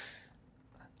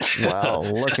 Well,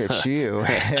 look at you.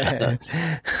 It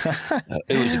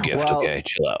was a gift. Well, okay,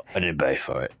 chill out. I didn't pay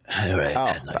for it. All right.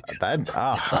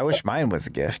 I wish mine was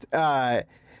a gift. I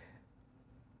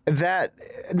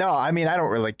mean, I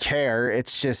don't really care.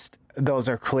 It's just those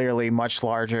are clearly much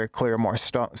larger, clear more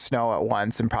snow at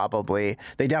once, and probably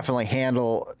they definitely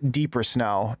handle deeper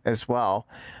snow as well.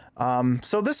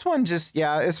 So this one just,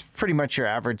 it's pretty much your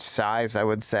average size, I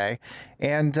would say.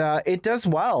 And it does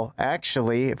well,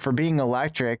 actually, for being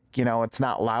electric. You know, it's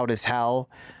not loud as hell.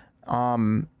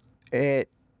 My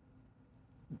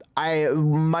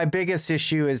biggest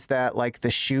issue is that, like,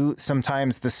 the chute,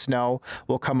 sometimes the snow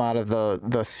will come out of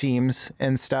the seams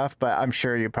and stuff, but I'm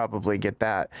sure you probably get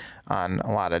that on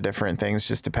a lot of different things,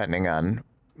 just depending on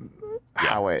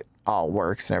how it all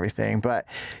works and everything. But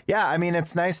yeah, I mean,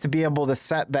 it's nice to be able to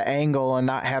set the angle and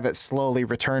not have it slowly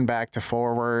return back to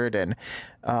forward, and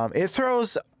it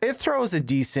throws a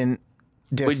decent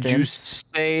distance. Would you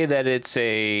say that it's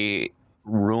a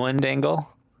ruined angle?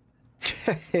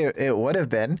 It would have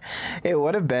been.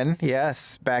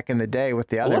 Yes, back in the day with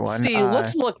the other one.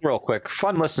 Let's look real quick.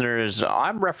 Fun listeners,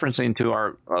 I'm referencing to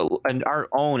our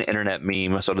own internet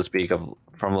meme, so to speak,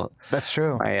 from that's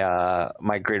true.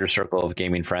 My greater circle of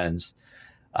gaming friends.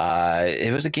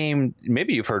 It was a game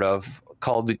maybe you've heard of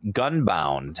called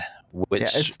Gunbound, which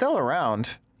it's still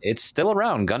around. It's still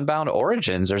around. Gunbound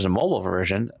Origins. There's a mobile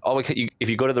version. If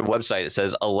you go to their website, it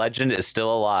says a legend is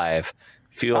still alive.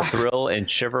 Feel thrill and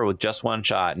shiver with just one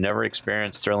shot. Never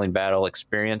experienced thrilling battle.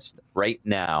 Experienced right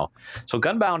now. So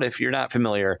Gunbound, if you're not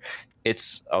familiar,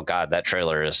 it's, oh God, that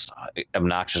trailer is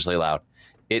obnoxiously loud.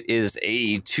 It is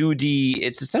a 2D.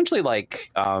 It's essentially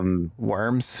like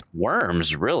Worms,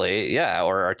 really, yeah,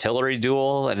 or Artillery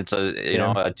Duel, and it's a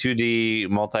 2D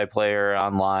multiplayer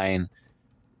online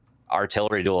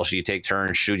artillery duel. So you take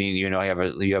turns shooting. You know,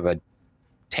 you have a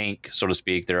tank, so to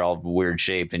speak. They're all weird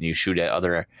shaped, and you shoot at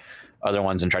other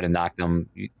ones and try to knock them.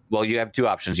 Well, you have two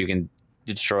options. You can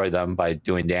destroy them by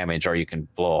doing damage, or you can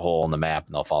blow a hole in the map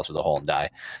and they'll fall through the hole and die.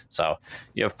 So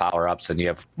you have power-ups, and you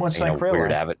have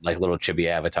weird like little chibi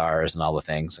avatars and all the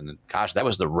things. And gosh, that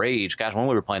was the rage. Gosh, when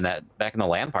we were playing that back in the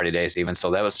LAN party days even.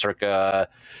 So that was circa,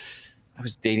 I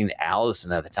was dating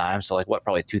Allison at the time. So like what,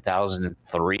 probably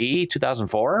 2003,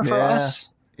 2004 for us?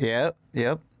 Yep.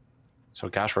 So,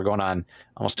 gosh, we're going on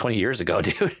almost 20 years ago,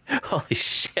 dude. Holy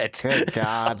shit. Good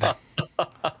God.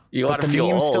 You ought to feel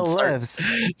meme old. Still lives.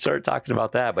 Start talking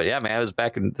about that. But, yeah, man, I was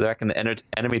back in the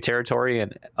enemy territory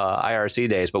and IRC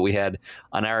days. But we had,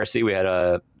 on IRC, we had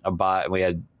a bot. We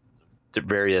had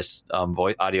various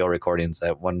voice audio recordings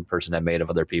that one person had made of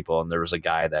other people. And there was a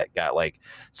guy that got, like,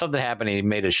 something happened. He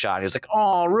made a shot. He was like,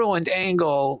 oh, ruined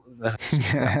angle.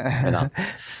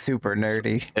 Super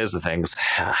nerdy. Here's the things.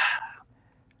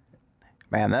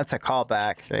 Man, that's a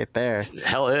callback right there.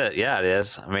 Hell, it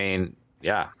is. I mean,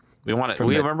 yeah, we want to.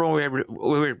 We remember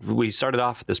when we started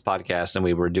off this podcast and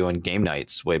we were doing game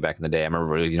nights way back in the day. I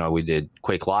remember, we did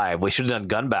Quake Live. We should have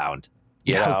done Gunbound.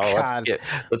 God.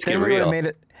 Let's get real.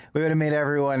 We would have made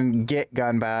everyone get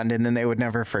Gunbound, and then they would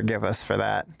never forgive us for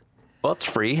that. Well, it's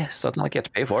free, so it's not like you have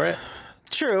to pay for it.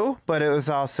 True, but it was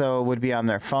also would be on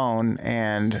their phone,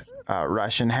 and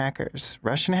Russian hackers,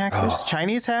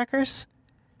 Chinese hackers.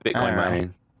 Bitcoin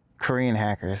mining. Korean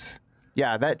hackers.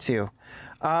 Yeah, that too.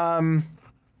 Yeah,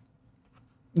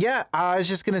 I was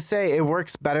just going to say it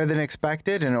works better than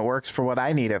expected, and it works for what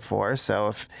I need it for. So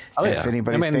if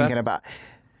anybody's thinking about,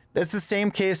 it's the same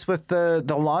case with the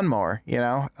lawnmower,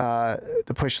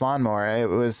 the push lawnmower. It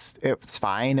was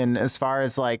fine. And as far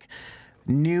as like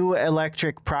new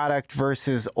electric product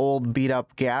versus old beat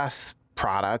up gas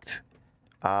product,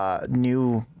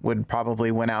 new would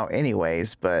probably win out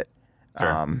anyways, but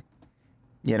sure.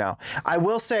 I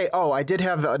will say, I did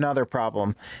have another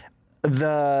problem.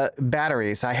 The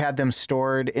batteries, I had them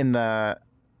stored in the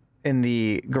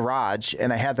garage,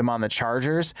 and I had them on the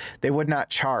chargers. They would not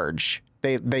charge.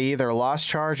 They either lost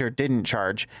charge or didn't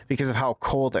charge because of how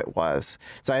cold it was.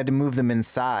 So I had to move them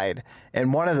inside,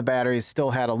 and one of the batteries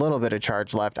still had a little bit of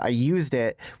charge left. I used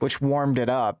it, which warmed it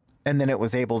up, and then it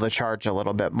was able to charge a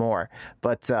little bit more.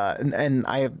 But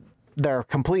they're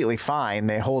completely fine.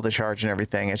 They hold a charge and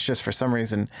everything. It's just for some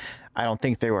reason, I don't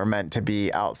think they were meant to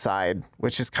be outside,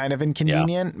 which is kind of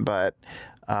inconvenient, but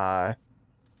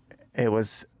it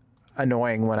was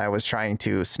annoying when I was trying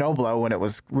to snowblow when it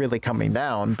was really coming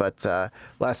down, but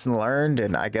lesson learned.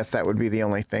 And I guess that would be the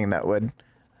only thing that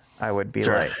I would be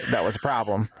like, that was a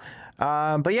problem.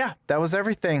 But yeah, that was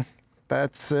everything.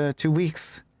 That's 2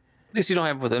 weeks. At least you don't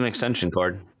have with an extension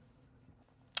cord.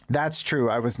 That's true.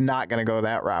 I was not going to go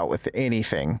that route with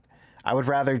anything. I would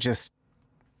rather just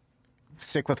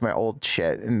stick with my old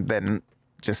shit and then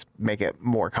just make it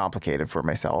more complicated for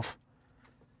myself.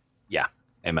 Yeah.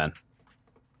 Amen.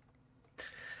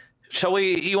 Shall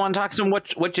we? You want to talk some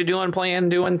what you doing, playing,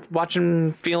 doing,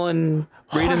 watching, feeling,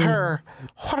 reading?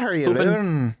 What are you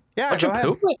doing? Yeah, what go you ahead.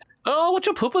 pooping? Oh, what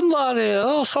you pooping, laddie?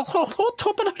 Oh, so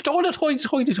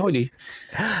hoity.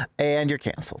 And you're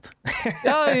canceled.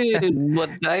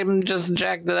 I'm just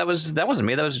Jack. That wasn't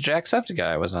me. That was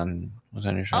Jacksepticeye. Was on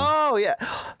your show. Oh yeah.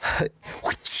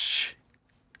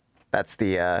 That's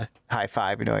the high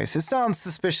five noise. It sounds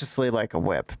suspiciously like a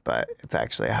whip, but it's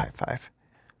actually a high five.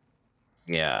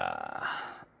 Yeah,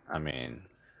 I mean,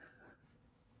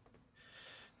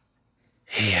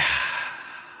 yeah.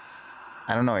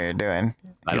 I don't know what you're doing.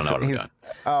 I don't know what I'm doing.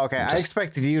 Oh, okay. I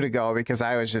expected you to go because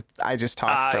I just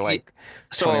talked for like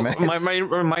 20 minutes.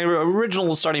 My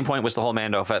original starting point was the whole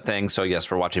Mando Fett thing. So yes,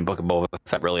 we're watching Book of Boba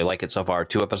Fett. Really like it so far.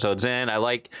 2 episodes in.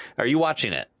 Are you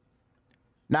watching it?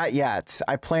 Not yet.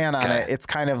 I plan on it. It's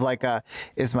kind of like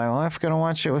is my wife going to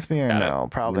watch it with me or no?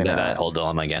 Probably not. That whole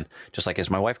dilemma again. Just like, is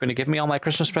my wife going to give me all my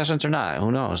Christmas presents or not?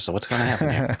 Who knows? So what's going to happen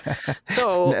here?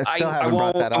 So I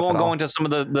won't go into some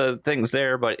of the things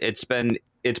there, but it's been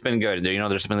good. You know,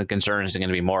 there's been the concern, is it going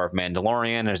to be more of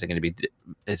Mandalorian? Is it going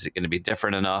to be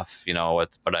different enough? You know,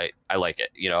 but I like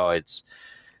it. You know, it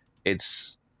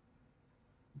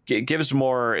gives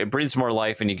more, it breathes more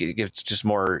life, and it gives just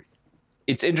more.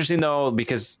 It's interesting though,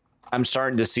 because I'm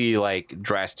starting to see like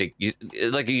drastic,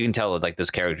 like you can tell that like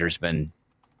this character's been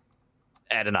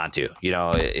added on to, you know,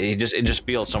 it just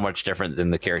feels so much different than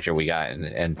the character we got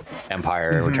in Empire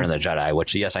and Return of the Jedi,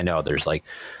 which yes, I know there's like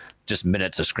just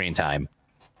minutes of screen time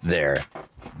there,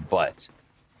 but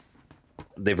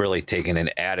they've really taken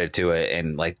and added to it,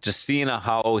 and like just seeing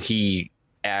how he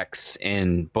acts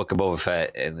in Book of Boba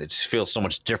Fett, and it just feels so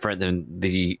much different than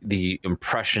the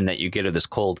impression that you get of this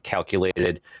cold,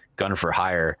 calculated gun for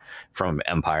hire from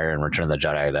Empire and Return of the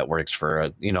Jedi that works for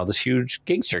this huge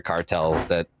gangster cartel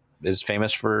that is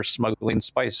famous for smuggling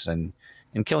spice and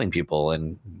killing people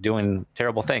and doing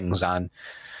terrible things on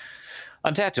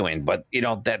Tatooine. But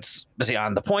that's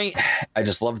beyond the point. I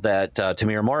just love that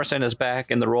Tamir Morrison is back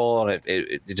in the role, and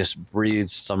it just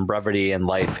breathes some brevity and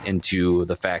life into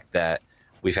the fact that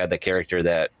we've had the character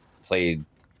that played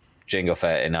Jango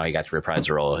Fett, and now he got to reprise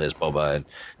the role of his Boba, and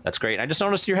that's great. And I just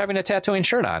noticed you're having a Tatooine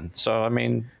shirt on, so I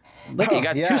mean, look, you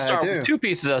got two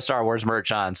pieces of Star Wars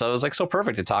merch on, so it was like so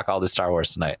perfect to talk all this Star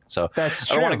Wars tonight. So that's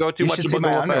true. I don't want to go too much into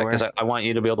Boba Fett because I want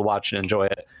you to be able to watch and enjoy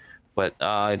it. But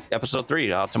episode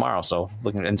 3 out tomorrow, so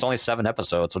and it's only 7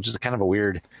 episodes, which is kind of a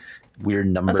weird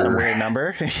number. That's a weird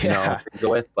number, to go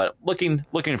with, but looking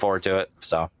forward to it.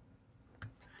 So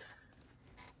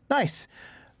nice.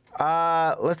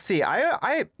 Let's see.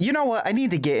 I you know what? I need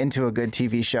to get into a good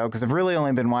TV show because I've really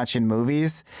only been watching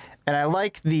movies, and I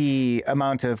like the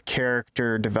amount of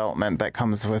character development that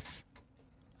comes with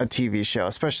a TV show,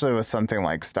 especially with something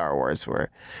like Star Wars,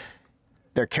 where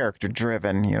they're character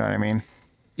driven. You know what I mean?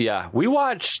 Yeah, we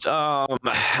watched on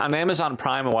Amazon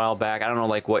Prime a while back. I don't know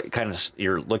like what kind of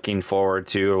you're looking forward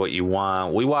to or what you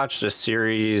want. We watched a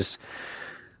series.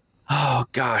 Oh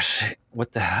gosh,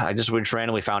 I just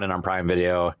randomly found it on Prime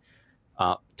Video.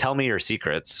 Tell Me Your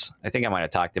Secrets. I think I might have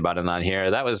talked about it on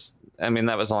here. That was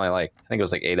only like, I think it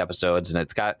was like 8 episodes, and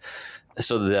it's got,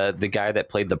 so the guy that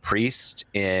played the priest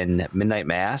in Midnight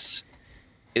Mass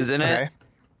is in it,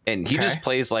 and he just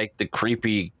plays like the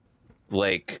creepy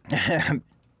like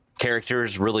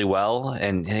characters really well,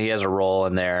 and he has a role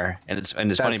in there, and it's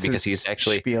funny because he's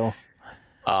actually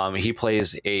he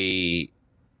plays a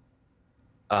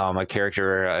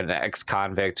character, an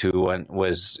ex-convict who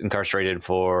was incarcerated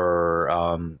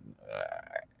for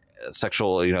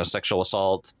sexual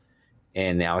assault,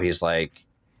 and now he's like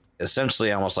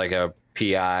essentially almost like a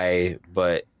PI,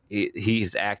 but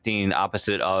he's acting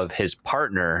opposite of his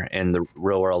partner in the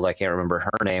real world. I can't remember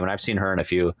her name, and I've seen her in a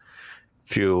few.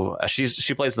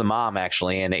 She plays the mom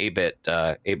actually in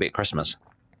 8-Bit Christmas.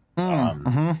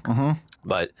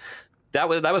 But that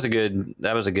was a good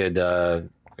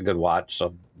watch.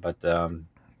 So, but I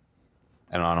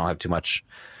don't have too much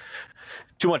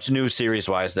news series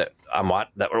wise that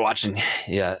we're watching.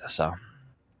 Yeah. So,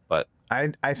 but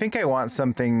I think I want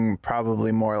something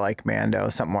probably more like Mando,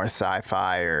 something more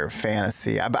sci-fi or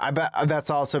fantasy. I bet that's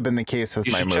also been the case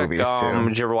with my movies too.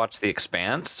 Did you ever watch The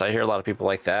Expanse? I hear a lot of people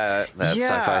like that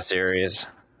sci-fi series.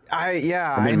 I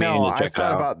know. I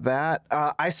thought about that.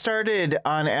 I started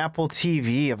on Apple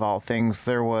TV of all things.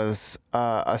 There was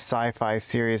a sci-fi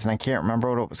series, and I can't remember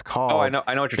what it was called. Oh, I know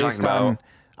what you're talking about.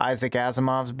 Isaac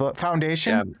Asimov's book,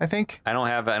 Foundation, Yeah. I think. I don't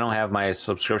have my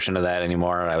subscription to that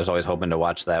anymore. I was always hoping to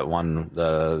watch that one,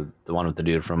 the one with the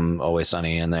dude from Always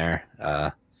Sunny in there.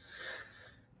 The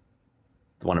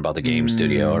one about the game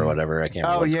studio or whatever. I can't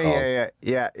remember what it's called.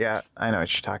 Yeah. I know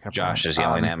what you're talking about. Josh is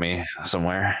yelling at me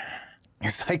somewhere.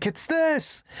 He's like, it's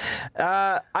this.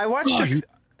 I watched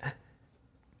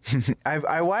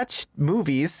I watched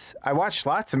movies. I watched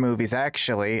lots of movies,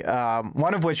 actually.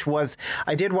 One of which was,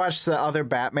 I did watch the other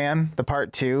Batman, the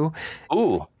part 2.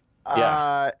 Ooh.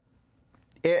 Yeah.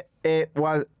 It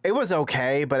was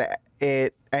okay, but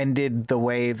it ended the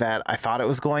way that I thought it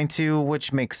was going to,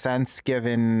 which makes sense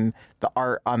given the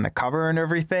art on the cover and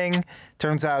everything.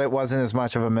 Turns out it wasn't as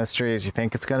much of a mystery as you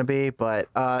think it's going to be, but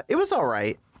it was all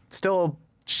right. Still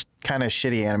kind of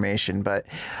shitty animation, but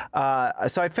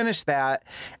so I finished that,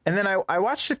 and then I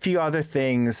watched a few other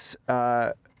things.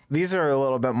 These are a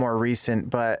little bit more recent,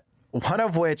 but one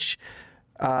of which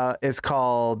is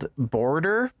called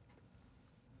Border,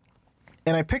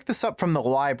 and I picked this up from the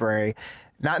library,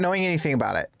 not knowing anything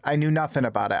about it. I knew nothing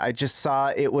about it. I just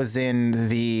saw it was in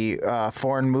the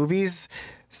foreign movies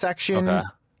section,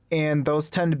 and those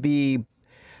tend to be,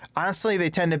 honestly, they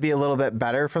tend to be a little bit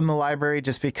better from the library,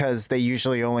 just because they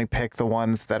usually only pick the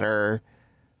ones that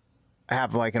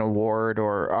have like an award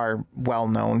or are well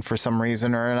known for some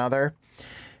reason or another.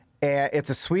 And it's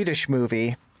a Swedish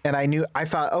movie, and I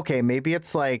thought, okay, maybe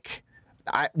it's like,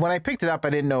 when I picked it up, I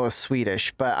didn't know it was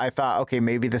Swedish, but I thought, okay,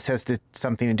 maybe this has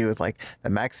something to do with like the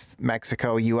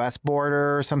Mexico-U.S.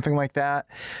 border or something like that.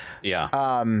 Yeah.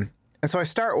 And so I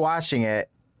start watching it,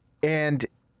 and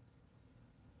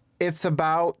it's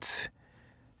about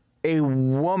a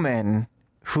woman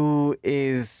who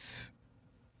is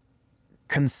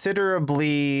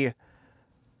considerably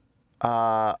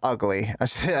ugly. I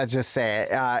just say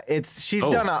it. She's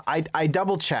done up. I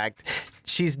double checked.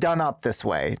 She's done up this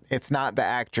way. It's not the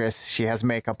actress. She has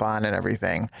makeup on and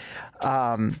everything.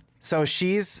 So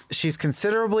she's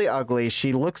considerably ugly.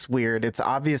 She looks weird. It's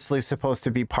obviously supposed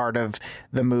to be part of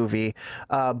the movie,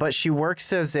 but she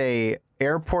works as a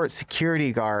airport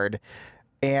security guard,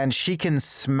 and she can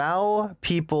smell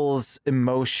people's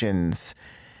emotions,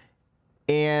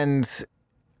 and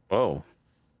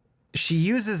she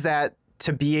uses that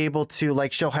to be able to,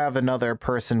 like, she'll have another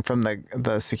person from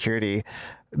the security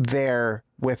there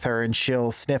with her, and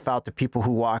she'll sniff out the people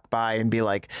who walk by and be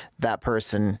like, that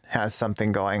person has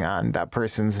something going on. That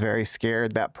person's very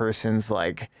scared. That person's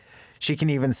like, she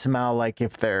can even smell like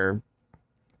if they're,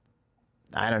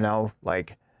 I don't know,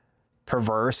 like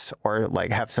perverse or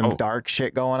like have some dark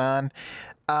shit going on.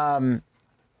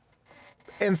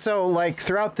 And so like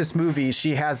throughout this movie,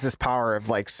 she has this power of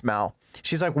like smell.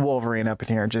 She's like Wolverine up in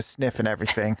here, just sniffing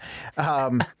everything.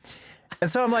 And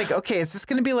so I'm like, okay, is this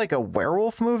going to be like a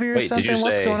werewolf movie or something?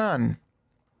 What's going on?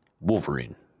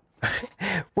 Wolverine.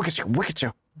 Look at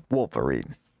you,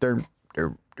 Wolverine. Don't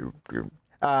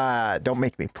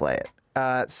make me play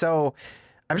it. So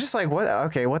I'm just like, what?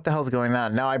 Okay, what the hell's going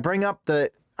on? Now I bring up the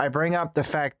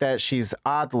fact that she's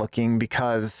odd looking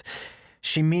because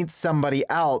she meets somebody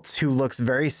else who looks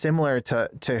very similar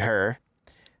to her,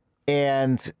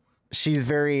 and she's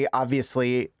very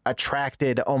obviously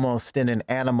attracted almost in an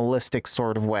animalistic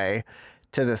sort of way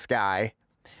to this guy,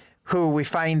 who we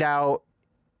find out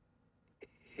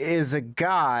is a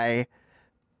guy,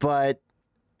 but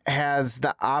has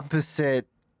the opposite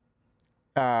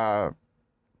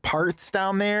parts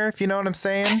down there, if you know what I'm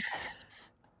saying.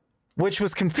 Which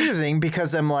was confusing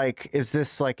because I'm like, is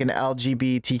this like an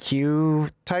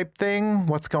LGBTQ type thing?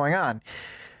 What's going on?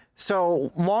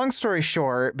 So long story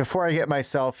short, before I get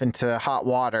myself into hot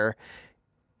water,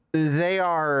 they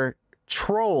are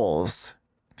trolls.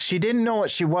 She didn't know what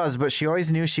she was, but she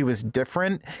always knew she was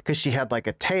different because she had like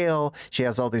a tail. She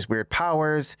has all these weird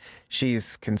powers.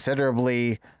 She's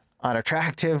considerably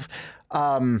unattractive.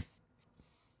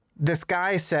 This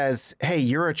guy says, hey,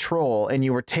 you're a troll and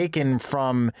you were taken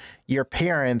from your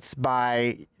parents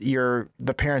by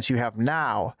the parents you have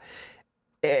now.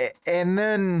 And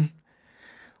then,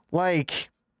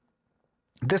 like,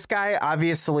 this guy,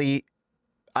 obviously,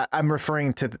 I'm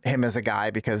referring to him as a guy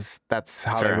because that's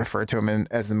how they refer to him in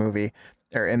the movie.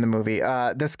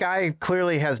 This guy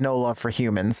clearly has no love for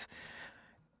humans.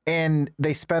 And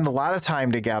they spend a lot of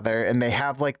time together, and they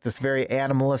have like this very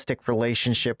animalistic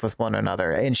relationship with one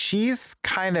another. And she's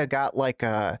kind of got like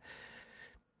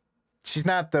she's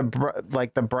not the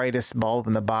brightest bulb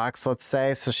in the box, let's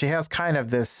say. So she has kind of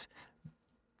this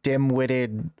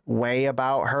dim-witted way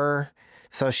about her.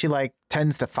 So she like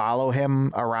tends to follow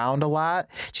him around a lot.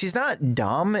 She's not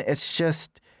dumb. It's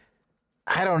just,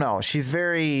 I don't know. She's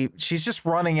just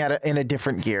running in a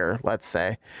different gear, let's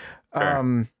say.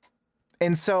 Sure.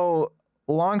 And so,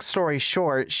 long story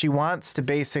short, she wants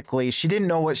to she didn't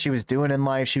know what she was doing in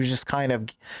life. She was just kind of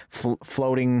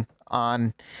floating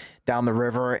on down the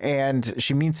river, and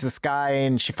she meets this guy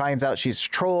and she finds out she's a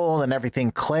troll, and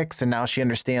everything clicks, and now she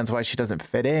understands why she doesn't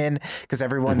fit in, because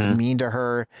everyone's mean to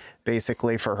her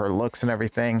basically for her looks and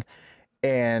everything.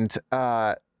 And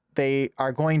they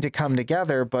are going to come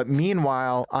together. But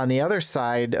meanwhile, on the other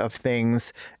side of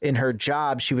things, in her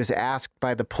job, she was asked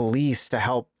by the police to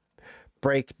help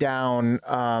break down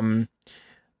kind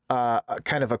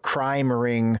of a crime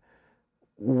ring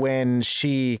when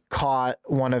she caught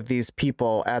one of these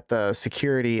people at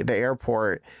the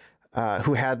airport,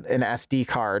 who had an SD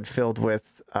card filled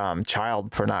with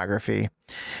child pornography.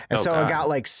 And so God. It got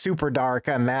like super dark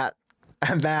on that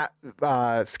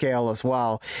scale as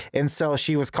well. And so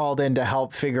she was called in to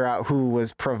help figure out who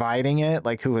was providing it,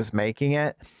 like who was making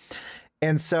it.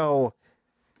 And so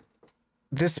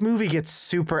this movie gets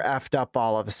super effed up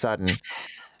all of a sudden.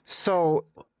 So,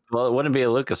 well, it wouldn't be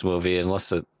a Lucas movie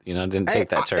unless it, didn't take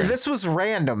that turn. This was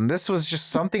random. This was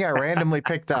just something I randomly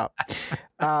picked up.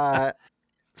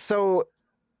 So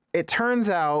it turns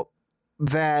out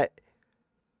that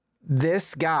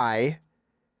this guy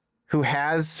who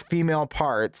has female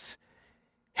parts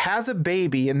has a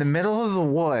baby in the middle of the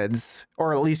woods,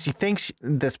 or at least you think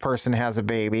this person has a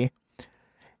baby.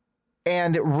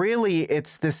 And really,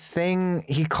 it's this thing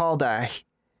he called an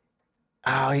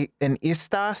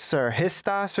istas or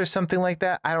histas or something like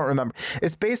that. I don't remember.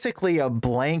 It's basically a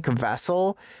blank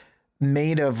vessel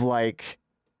made of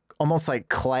almost like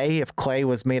clay, if clay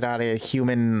was made out of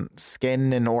human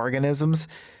skin and organisms,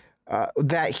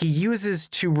 that he uses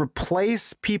to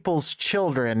replace people's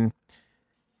children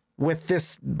with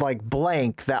this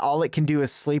blank that all it can do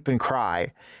is sleep and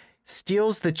cry.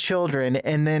 Steals the children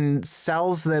and then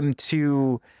sells them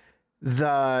to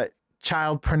the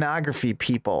child pornography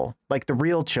people, like the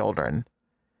real children.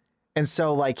 And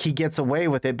so he gets away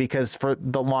with it because for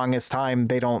the longest time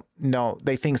they don't know,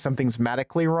 they think something's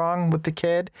medically wrong with the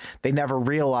kid. They never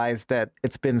realize that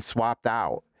it's been swapped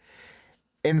out.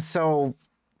 And so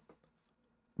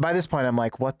by this point I'm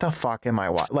like, what the fuck am I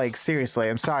watching? Seriously,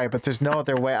 I'm sorry, but there's no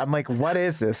other way. I'm like, what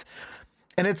is this?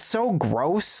 And it's so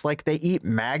gross. They eat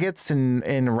maggots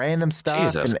and random stuff.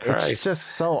 Jesus and Christ. It's just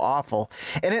so awful.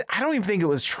 And I don't even think it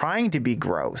was trying to be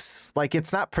gross.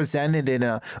 It's not presented in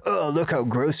a, oh, look how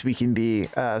gross we can be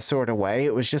sort of way.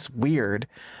 It was just weird.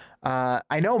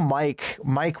 I know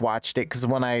Mike watched it because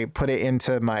when I put it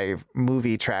into my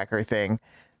movie tracker thing,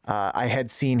 I had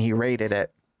seen he rated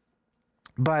it.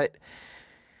 But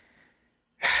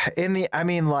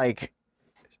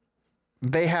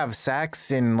they have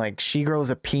sex and she grows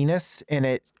a penis and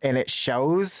it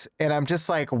shows, and I'm just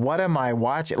like, what am I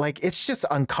watching? It's just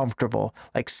uncomfortable,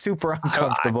 super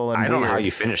uncomfortable. I don't know how you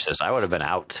finish this. I would have been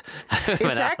out.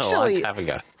 It's actually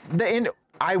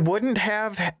I wouldn't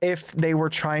have if they were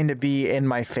trying to be in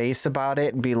my face about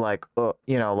it and be like,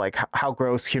 how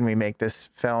gross can we make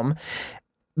this film?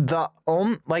 The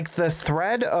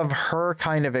thread of her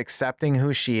kind of accepting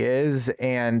who she is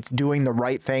and doing the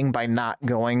right thing by not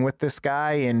going with this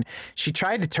guy. And she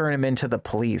tried to turn him into the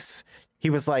police. He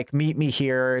was like, meet me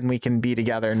here and we can be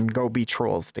together and go be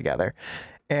trolls together.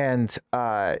 And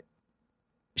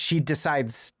she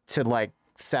decides to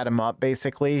set him up.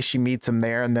 Basically, she meets him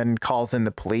there and then calls in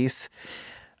the police.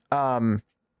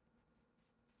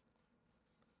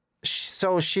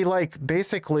 So she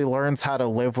basically learns how to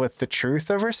live with the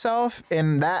truth of herself.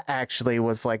 And that actually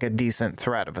was a decent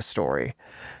thread of a story.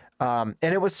 And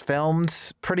it was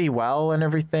filmed pretty well and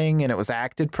everything. And it was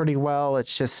acted pretty well.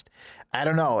 It's just, I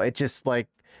don't know. It just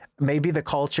maybe the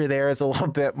culture there is a little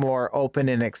bit more open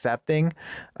and accepting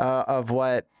of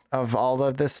all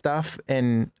of this stuff.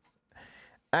 And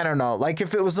I don't know,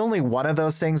 if it was only one of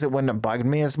those things, it wouldn't have bugged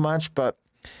me as much. But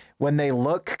when they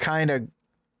look kind of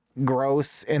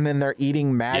gross and then they're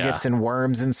eating maggots and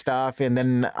worms and stuff, and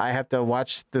then I have to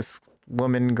watch this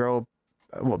woman grow,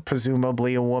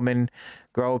 presumably a woman,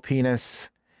 grow a penis.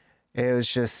 It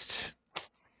was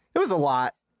a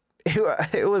lot.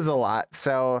 It was a lot.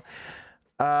 So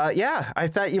I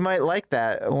thought you might like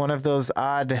that. One of those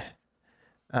odd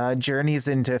journeys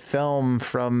into film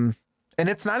from, and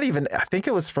it's not even, I think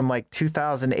it was from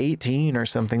 2018 or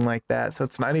something like that. So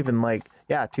it's not even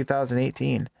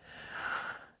 2018.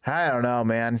 I don't know,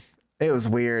 man. It was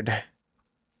weird.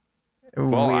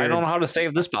 Well, I don't know how to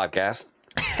save this podcast.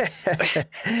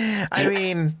 I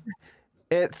mean,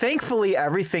 Thankfully,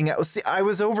 everything. See, I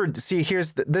was over. See,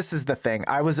 this is the thing.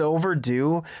 I was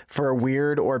overdue for a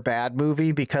weird or bad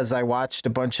movie because I watched a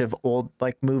bunch of old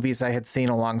like movies I had seen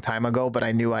a long time ago, but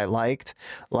I knew I liked,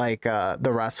 like The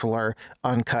Wrestler,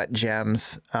 Uncut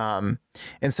Gems, and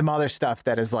some other stuff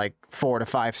that is like 4 to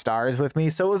 5 stars with me.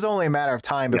 So it was only a matter of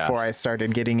time before I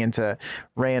started getting into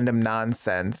random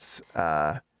nonsense.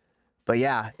 But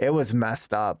yeah, it was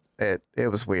messed up. It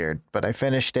was weird, but I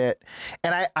finished it.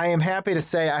 And I am happy to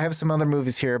say, I have some other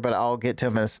movies here, but I'll get to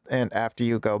them and after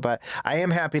you go. But I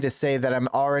am happy to say that I'm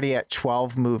already at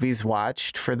 12 movies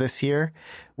watched for this year,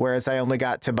 whereas I only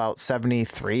got to about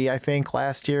 73, I think,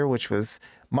 last year, which was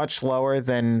much lower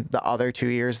than the other 2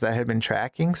 years that I had been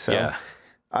tracking. So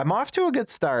I'm off to a good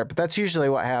start, but that's usually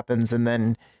what happens. And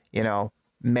then,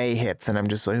 May hits and I'm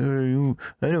just like, oh,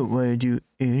 I don't want to do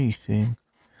anything,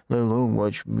 let alone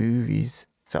watch movies.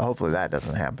 So hopefully that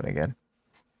doesn't happen again.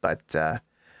 But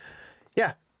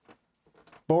yeah,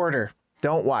 Border.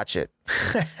 Don't watch it.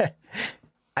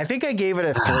 I think I gave it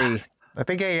a 3. I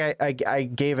think I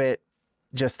gave it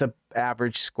just a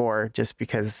average score just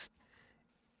because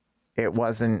it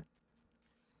was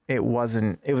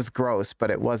gross,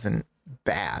 but it wasn't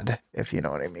bad, if you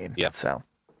know what I mean. Yeah. So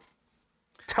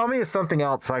tell me something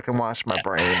else so I can wash my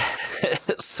brain.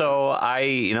 So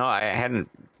I hadn't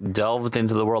delved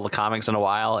into the world of comics in a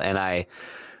while, and I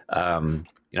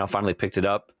finally picked it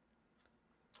up,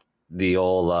 the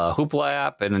old Hoopla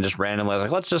app, and then just randomly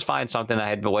like, let's just find something.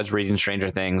 I was reading Stranger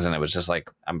Things, and it was just like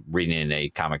I'm reading a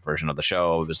comic version of the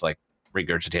show. It was like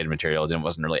regurgitated material, and it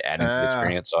wasn't really adding to the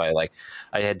experience. So I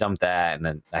had dumped that, and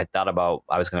then I thought about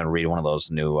I was going to read one of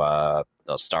those new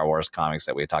those Star Wars comics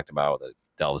that we talked about that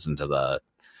delves into the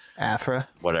Afra,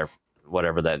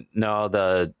 whatever that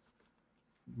the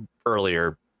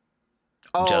earlier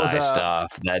Jedi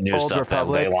stuff, that new stuff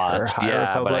Republic that they launched.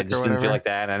 Yeah, but I just didn't feel like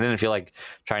that. And I didn't feel like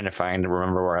trying to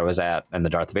remember where I was at in the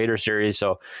Darth Vader series.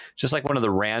 So just like one of the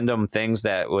random things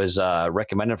that was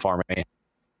recommended for me,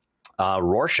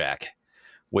 Rorschach,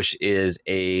 which is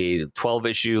a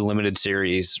 12-issue limited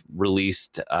series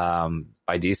released by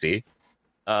DC.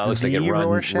 Looks like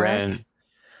it ran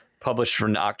published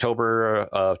from October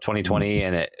of 2020,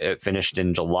 and it finished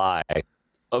in July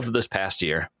of this past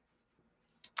year.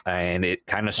 And it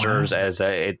kind of serves as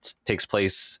it takes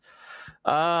place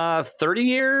 30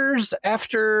 years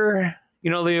after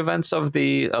the events of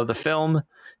the film,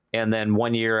 and then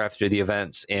 1 year after the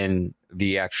events in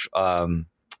the actual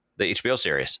the HBO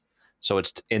series. So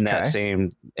it's in that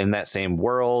same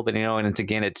world, and and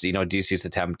it's DC's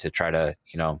attempt to try to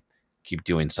keep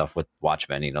doing stuff with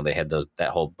Watchmen. They had that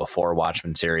whole Before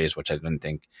Watchmen series, which I didn't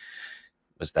think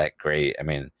was that great. I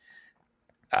mean,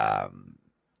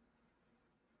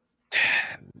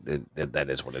 that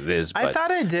is what it is. But I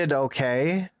thought it did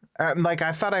okay.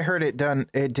 I thought I heard it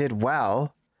did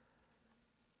well.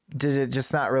 Did it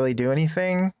just not really do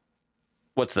anything?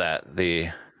 What's that?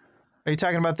 Are you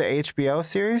talking about the HBO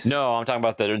series? No, I'm talking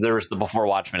about there was the Before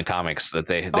Watchmen comics that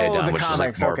they had done, the which comics. is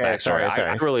like more okay, sorry.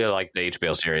 I really like the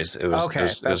HBO series. It was okay.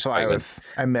 That's why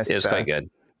I missed. It was quite good,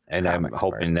 and I'm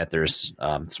hoping that there's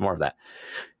some more of that.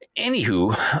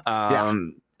 Anywho,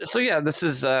 so yeah, this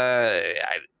is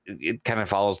it kind of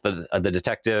follows the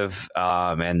detective,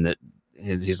 and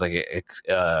he's like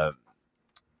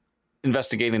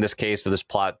investigating this case of this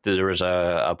plot. There was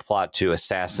a plot to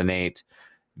assassinate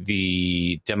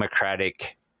the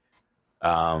Democratic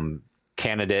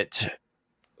candidate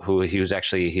who he's I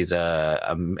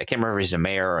can't remember if he's a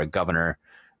mayor or a governor,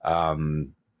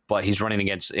 but he's running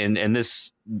against in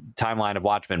this timeline of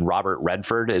Watchmen. Robert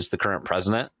Redford is the current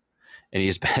president, and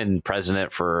he's been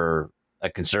president for a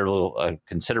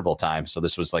considerable time. So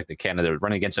this was like the candidate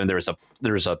running against him.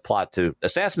 There was a plot to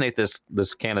assassinate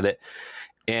this candidate,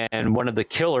 and one of the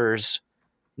killers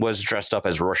was dressed up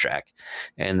as Rorschach,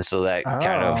 and so that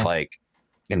kind of like,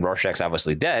 and Rorschach's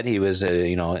obviously dead. He was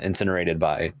incinerated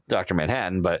by Dr.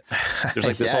 Manhattan, but there's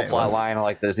like this whole plot line of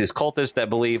like there's these cultists that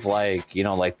believe like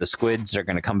the squids are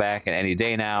going to come back at any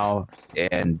day now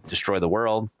and destroy the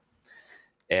world,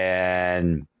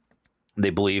 and they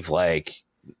believe like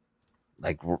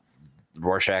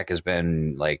Rorschach has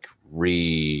been like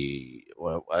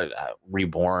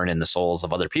reborn in the souls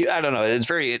of other people. I don't know. It's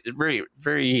very, very,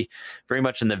 very, very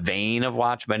much in the vein of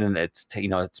Watchmen, and it's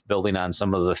it's building on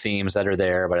some of the themes that are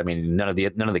there. But I mean, none of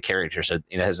the characters are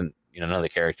none of the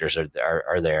characters are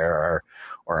there or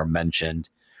are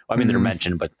mentioned. Well, I mean, they're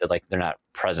mentioned, but they're not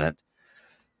present.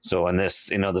 So in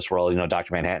this world,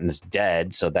 Dr. Manhattan's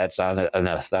dead, so that's not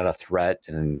a threat,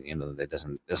 and it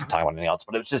doesn't talk about anything else.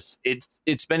 But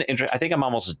it's been interesting. I think I'm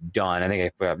almost done. I think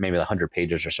I've got maybe 100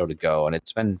 pages or so to go, and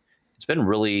it's been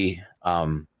really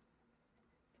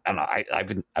I don't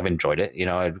know. I've enjoyed it. You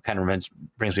know, it kind of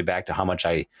brings me back to how much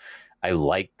I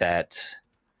like that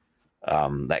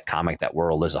that comic, that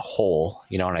world as a whole.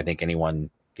 You know, and I think anyone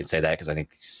can say that because I think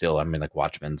still, I mean, like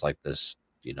Watchmen's like this,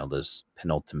 you know, this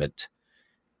penultimate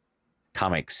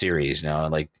comic series. You know,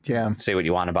 like say what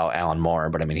you want about Alan Moore,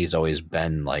 but I mean, he's always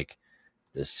been like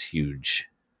this huge,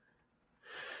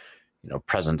 you know,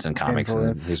 presence in comics, and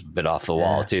he's a bit off the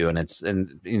wall too. And it's you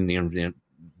know,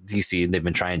 DC, they've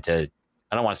been trying to,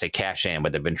 I don't want to say cash in,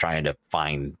 but they've been trying to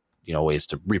find, you know, ways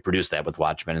to reproduce that with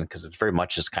Watchmen, because it's very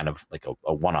much just kind of like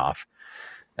a one-off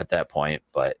at that point.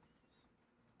 But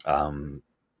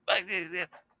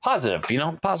positive, you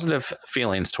know, positive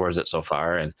feelings towards it so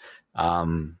far. And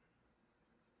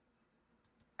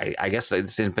I guess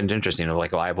it's been interesting.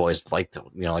 Like, I've always liked,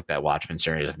 you know, like that Watchmen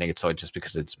series. I think it's always just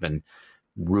because it's been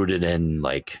rooted in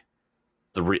like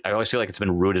I always feel like it's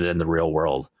been rooted in the real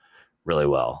world really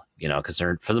well, you know, because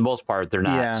they're, for the most part, they're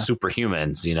not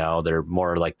superhumans, you know, they're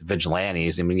more like the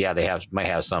vigilantes. I mean, they might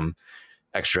have some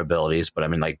extra abilities, but I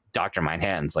mean, like Dr.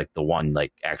 Manhattan's like the one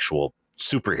like actual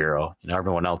superhero, you know,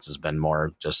 everyone else has been more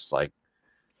just like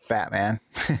Batman.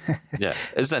 Yeah,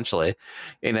 essentially.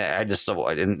 And I just,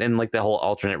 and like the whole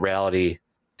alternate reality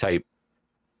type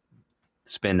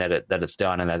spin that it's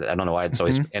done, and I don't know why it's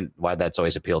always and why that's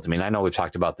always appealed to me. And I know we've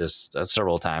talked about this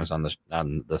several times on this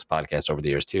podcast over the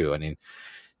years too. I mean,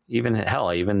 even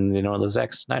you know, the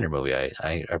Zack Snyder movie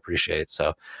I appreciate.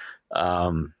 So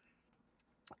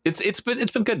it's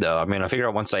been good though. I mean, I figure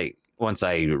out once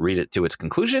I read it to its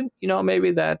conclusion, you know,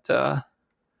 maybe that'll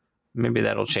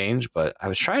change. But I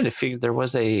was trying to figure, there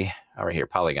was right here,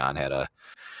 Polygon had a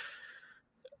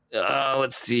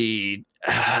let's see,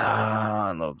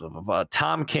 Tom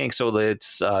King. So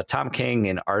it's Tom King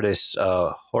and artist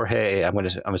Jorge. I'm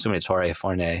assuming it's Jorge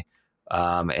Forne.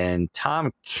 And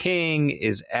Tom King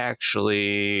is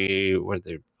actually, where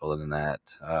they pulling in that?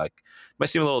 Might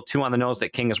seem a little too on the nose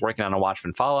that King is working on a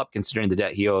Watchmen follow-up, considering the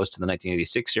debt he owes to the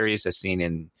 1986 series, as seen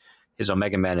in his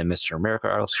Omega Men and Mr.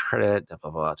 Miracle. Credit,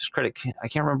 just credit. I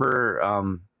can't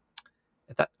remember.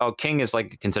 King is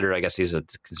like considered, I guess he's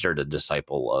considered a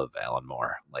disciple of Alan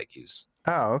Moore. Like he's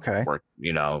okay.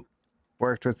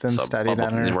 Worked with him, studied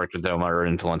under him, worked with him, or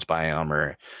influenced by him,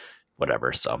 or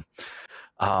whatever. So,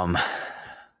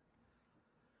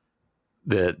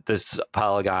 this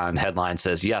Polygon headline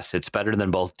says, yes, it's better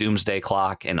than both Doomsday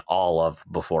Clock and all of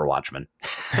Before Watchmen.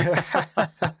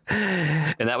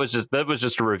 And that was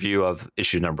just a review of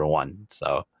issue number 1.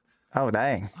 So. Oh,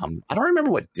 dang. I don't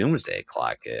remember what Doomsday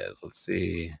Clock is. Let's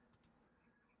see.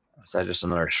 Is that just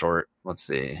another short? Let's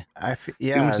see.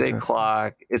 Doomsday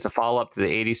Clock. It's a follow-up to the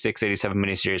 86-87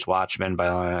 miniseries Watchmen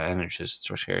by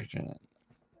source character.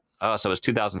 Oh, so it was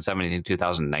 2017 and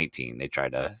 2019. They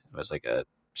tried to, it was like a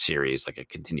series, like a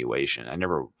continuation. I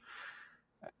never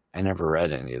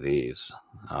read any of these.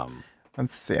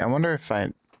 Let's see. I wonder if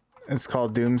it's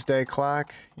called Doomsday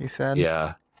Clock, you said?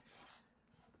 Yeah.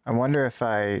 I wonder if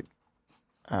I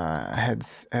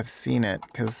have seen it,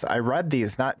 because I read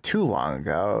these not too long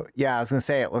ago. Yeah, I was gonna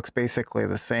say it looks basically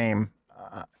the same.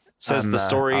 Says the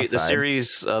story, the story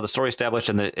established,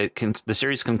 and the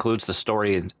series concludes the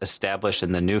story established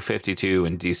in the New 52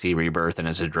 and DC Rebirth, and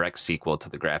is a direct sequel to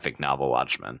the graphic novel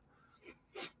Watchmen.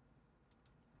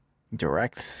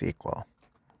 Direct sequel.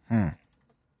 All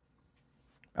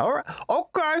right.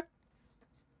 Okay.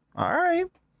 All right.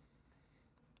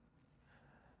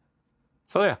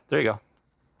 So yeah, there you go.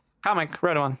 Comic,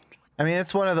 read one. I mean,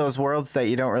 it's one of those worlds that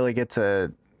you don't really get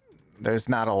to. There's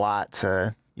not a lot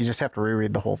to. You just have to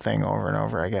reread the whole thing over and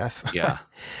over, I guess. Yeah.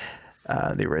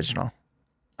 The original.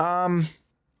 I'll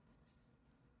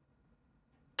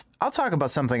talk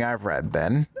about something I've read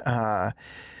then.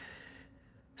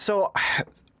 So,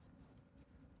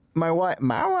 my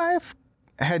wife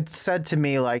had said to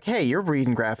me, like, hey, you're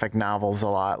reading graphic novels a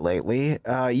lot lately.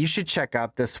 You should check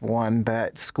out this one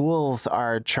that schools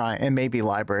are trying, and maybe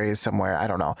libraries somewhere, I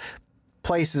don't know,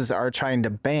 places are trying to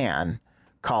ban,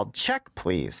 called Check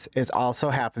Please. It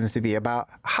also happens to be about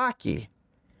hockey.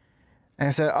 And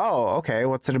I said, oh, okay,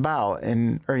 what's it about?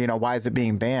 Why is it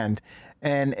being banned?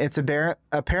 And it's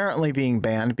apparently being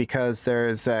banned because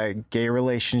there's a gay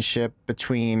relationship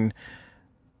between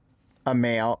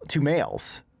two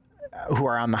males who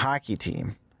are on the hockey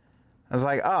team. I was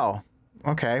like, oh,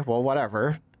 okay, well,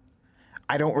 whatever.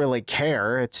 I don't really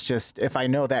care. It's just, if I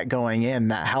know that going in,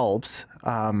 that helps.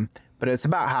 But it's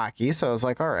about hockey, so I was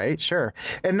like, all right, sure.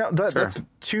 And that's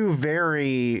two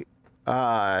very,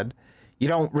 you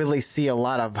don't really see a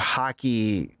lot of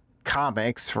hockey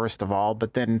comics, first of all,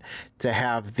 but then to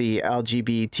have the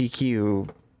LGBTQ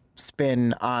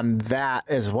spin on that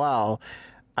as well,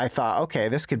 I thought, okay,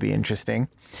 this could be interesting.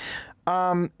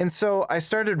 And so I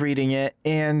started reading it,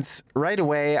 and right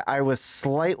away I was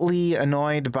slightly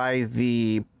annoyed by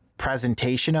the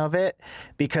presentation of it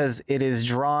because it is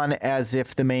drawn as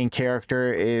if the main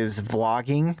character is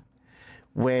vlogging,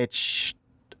 which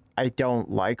I don't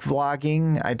like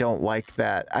vlogging. I don't like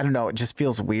that. I don't know. It just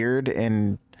feels weird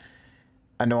and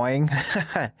annoying.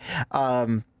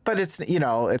 But it's,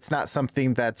 it's not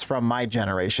something that's from my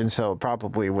generation, so it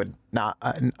probably would not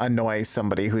annoy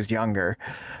somebody who's younger.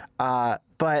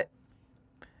 But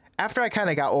after I kind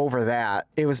of got over that,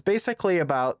 it was basically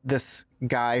about this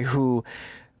guy who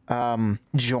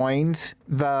joined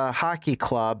the hockey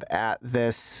club at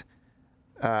this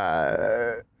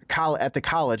at the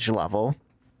college level,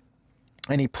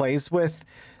 and he plays with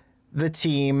the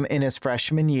team in his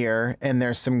freshman year. And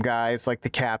there's some guys like the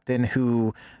captain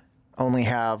who only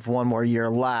have one more year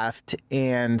left,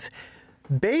 and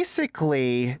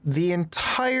basically the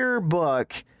entire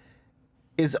book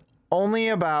is only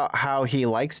about how he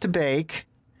likes to bake,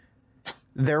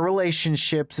 their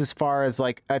relationships as far as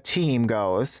like a team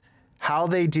goes, how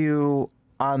they do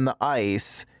on the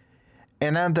ice,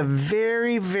 and at the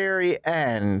very, very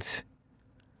end,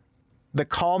 the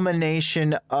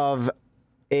culmination of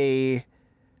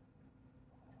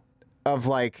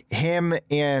like him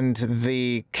and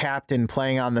the captain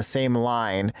playing on the same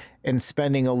line and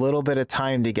spending a little bit of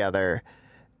time together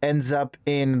ends up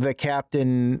in the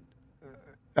captain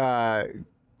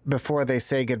before they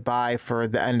say goodbye for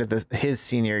the end of his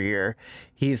senior year.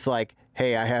 He's like,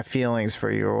 hey, I have feelings for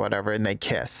you or whatever, and they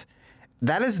kiss.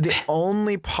 That is the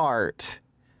only part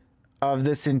of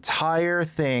this entire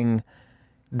thing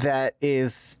that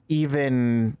is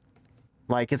even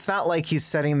like, it's not like he's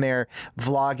sitting there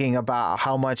vlogging about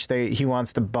how much he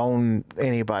wants to bone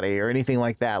anybody or anything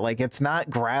like that. Like, it's not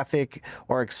graphic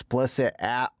or explicit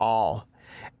at all.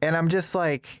 And I'm just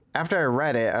like, after I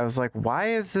read it, I was like,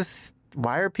 why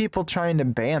are people trying to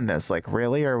ban this? Like,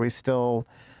 really? Are we still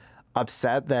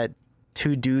upset that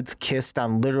two dudes kissed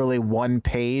on literally one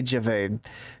page of a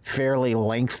fairly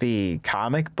lengthy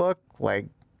comic book? Like,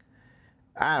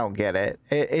 I don't get it.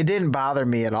 It didn't bother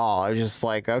me at all. I was just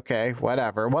like, okay,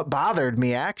 whatever. What bothered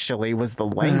me actually was the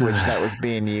language that was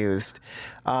being used.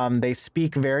 They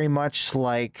speak very much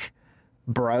like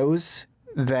bros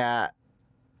that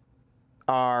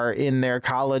are in their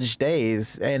college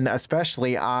days, and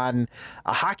especially on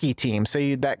a hockey team.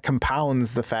 So that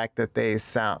compounds the fact that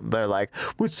they're like,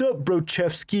 what's up,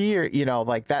 Brochevsky? Or,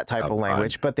 like that type of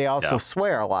language, but they also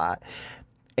swear a lot.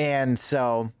 And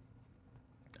so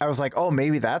I was like, oh,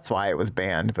 maybe that's why it was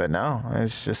banned. But no,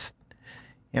 it's just,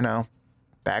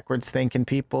 backwards thinking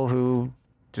people who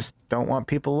just don't want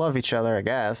people to love each other, I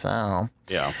guess. I don't know.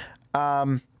 Yeah.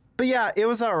 But yeah, it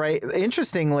was all right.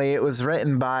 Interestingly, it was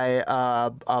written by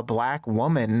a black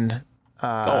woman. Oh,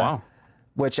 wow.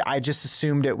 Which I just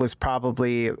assumed it was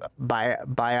probably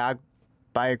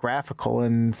biographical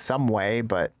in some way,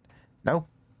 but no,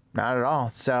 not at all.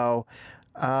 So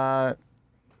let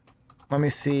me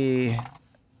see.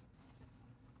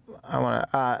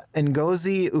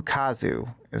 Ngozi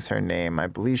Ukazu is her name. I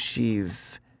believe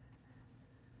she's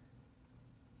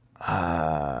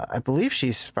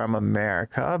from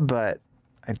America, but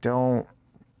I don't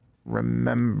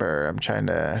remember. I'm trying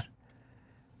to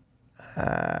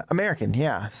American,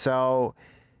 yeah. So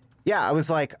yeah, I was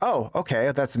like, oh,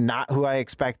 okay, that's not who I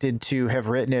expected to have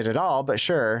written it at all, but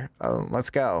sure,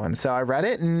 let's go. And so I read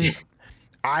it, and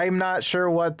I'm not sure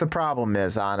what the problem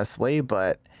is, honestly,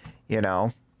 but it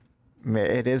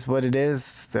is what it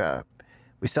is.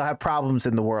 We still have problems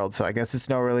in the world, so I guess it's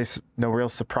no real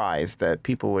surprise that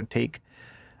people would take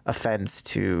offense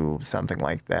to something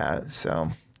like that.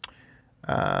 So,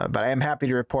 but I am happy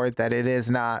to report that it is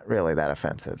not really that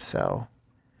offensive. So,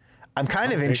 I'm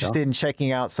kind of interested in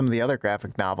checking out some of the other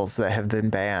graphic novels that have been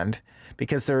banned,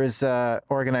 because there is a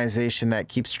organization that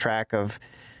keeps track of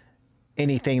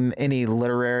any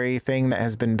literary thing that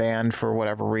has been banned for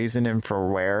whatever reason and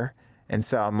for where. And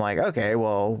so I'm like, okay,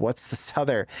 well, what's this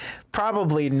other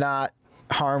probably not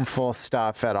harmful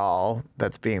stuff at all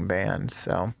that's being banned?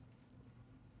 So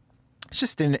it's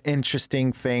just an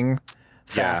interesting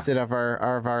facet of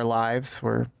our lives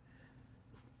where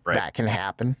that can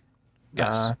happen.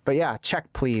 Yes. But yeah,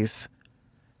 please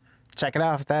check it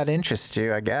out if that interests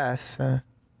you, I guess. All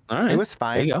right. It was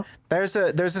fine. There you go.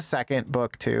 There's a second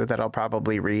book too that I'll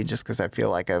probably read just because I feel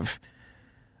like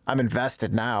I'm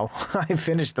invested now. I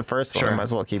finished the first one. I might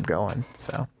as well keep going.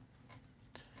 So,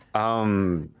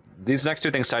 these next two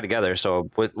things tie together. So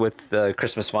with the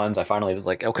Christmas funds, I finally was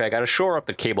like, okay, I got to shore up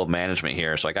the cable management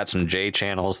here. So I got some J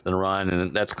channels to run,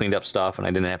 and that's cleaned up stuff, and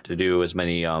I didn't have to do as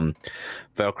many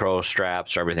Velcro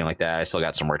straps or everything like that. I still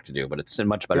got some work to do, but it's in a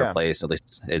much better place. At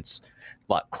least it's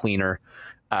a lot cleaner.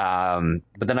 But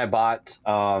then I bought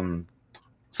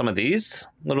some of these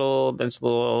little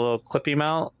clippy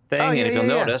mount thing, and if you'll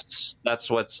notice, that's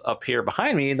what's up here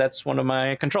behind me. That's one of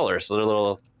my controllers. So they're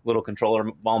little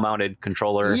controller, wall-mounted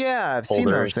controller. Yeah, I've seen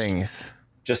those things.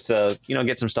 Just to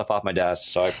get some stuff off my desk.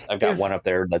 So I've got one up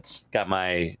there that's got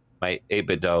my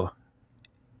 8-bit dough.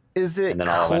 Is it? And then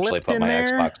I'll eventually put my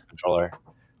Xbox controller.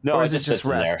 No, or is it just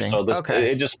resting? So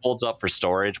it just folds up for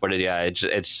storage, but it's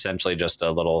essentially just a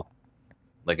little,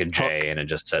 like a J, and it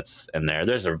just sits in there.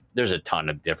 There's a ton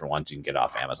of different ones you can get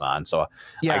off Amazon. So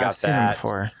I got I've seen them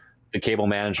before. The cable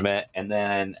management, and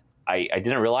then I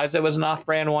didn't realize it was an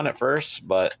off-brand one at first,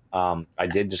 but I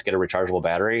did just get a rechargeable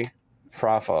battery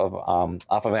off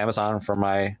of Amazon for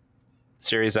my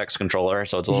Series X controller.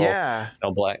 So it's a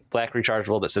little black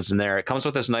rechargeable that sits in there. It comes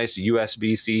with this nice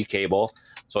USB-C cable,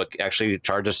 so it actually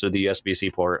charges to the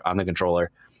USB-C port on the controller.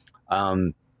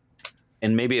 And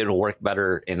maybe it'll work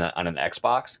better on an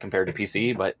Xbox compared to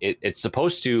PC, but it's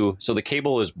supposed to. So the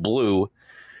cable is blue,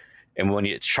 and when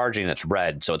it's charging, it's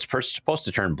red. So it's supposed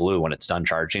to turn blue when it's done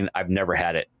charging. I've never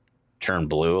had it turn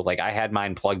blue. Like, I had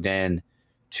mine plugged in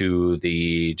to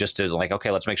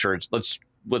okay, let's make sure let's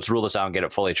rule this out and get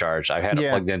it fully charged. I had it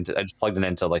plugged into. I just plugged it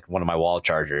into like one of my wall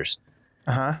chargers,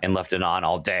 and left it on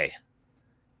all day,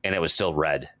 and it was still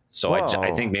red. So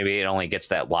I think maybe it only gets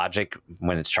that logic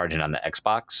when it's charging on the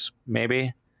Xbox,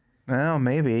 maybe. Oh,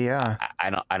 maybe, yeah.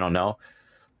 I don't know.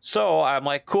 So I'm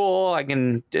like, cool. I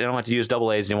don't have to use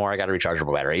AA's anymore. I got a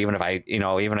rechargeable battery. Even if I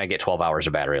get 12 hours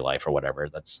of battery life or whatever,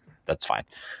 that's fine.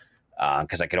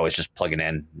 Because I could always just plug it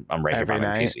in. I'm right here by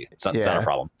my PC. It's not a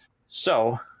problem.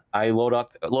 So I load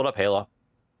up Halo.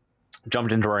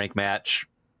 Jumped into a rank match.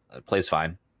 It plays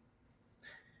fine.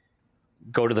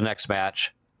 Go to the next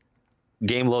match.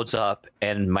 Game loads up,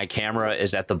 and my camera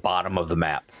is at the bottom of the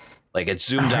map. Like, it's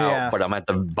zoomed out, but I'm at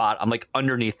the bottom. I'm like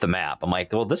underneath the map. I'm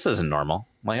like, well, this isn't normal.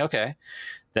 I'm like, okay.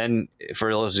 Then,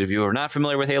 for those of you who are not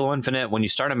familiar with Halo Infinite, when you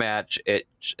start a match, it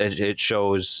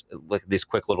shows like this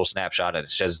quick little snapshot, and it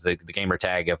says the gamer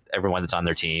tag of everyone that's on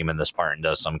their team, and the Spartan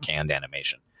does some canned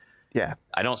animation. Yeah.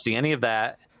 I don't see any of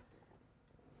that.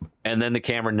 And then the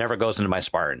camera never goes into my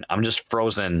Spartan. I'm just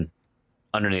frozen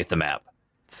underneath the map.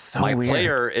 So my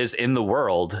player is in the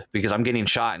world because I'm getting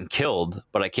shot and killed,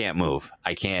 but I can't move.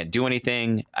 I can't do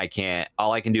anything.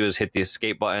 All I can do is hit the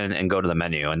escape button and go to the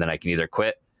menu, and then I can either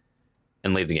quit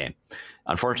and leave the game.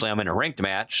 Unfortunately, I'm in a ranked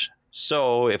match,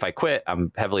 so if I quit,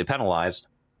 I'm heavily penalized.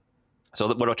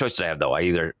 So what choice do I have, though? I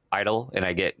either idle and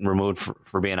I get removed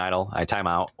for being idle, I time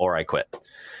out, or I quit.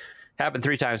 Happened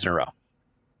 3 times in a row.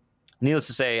 Needless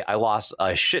to say, I lost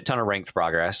a shit ton of ranked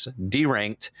progress,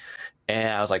 deranked.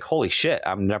 And I was like, holy shit,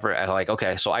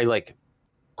 okay. So I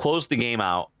closed the game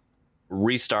out,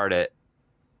 restart it.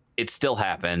 It still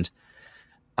happened.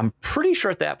 I'm pretty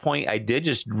sure at that point I did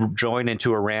just join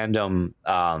into a random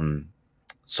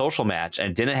social match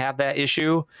and didn't have that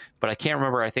issue, but I can't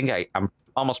remember. I think I'm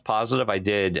almost positive I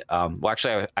did.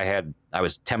 Actually, I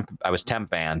was temp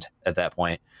banned at that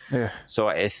point. Yeah. So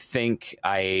I think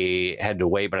I had to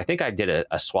wait, but I think I did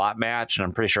a SWAT match, and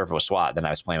I'm pretty sure if it was SWAT, then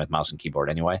I was playing with mouse and keyboard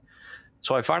anyway.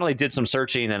 So I finally did some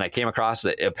searching, and I came across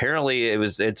that apparently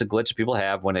it's a glitch people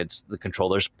have when it's the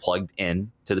controller's plugged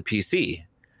in to the PC.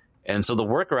 And so the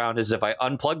workaround is if I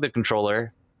unplug the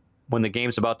controller when the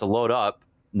game's about to load up,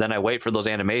 then I wait for those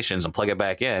animations and plug it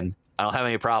back in. I don't have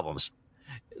any problems.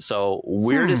 So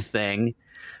weirdest thing,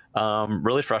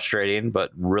 really frustrating, but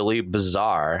really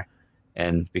bizarre.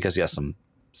 And because, yes, I'm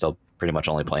still pretty much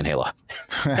only playing Halo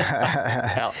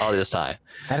all this time.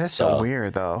 That is so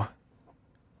weird, though.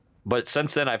 But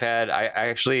since then, I've had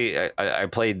I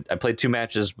played 2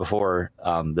 matches before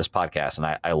this podcast,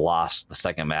 and I lost the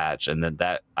second match, and then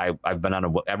I've been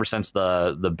on ever since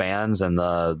the bans and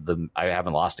the I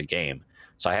haven't lost a game.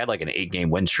 So I had like an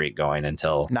 8-game win streak going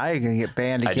until now you're gonna get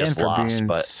banned again for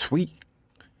being sweet.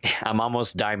 I'm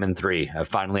almost Diamond 3. I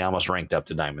finally almost ranked up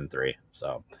to Diamond 3.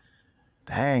 So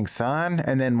dang, son.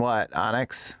 And then what?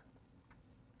 Onyx?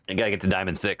 You gotta get to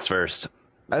Diamond 6 first.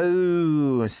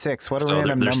 Oh, 6. What a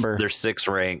random number. There's 6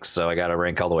 ranks, so I got to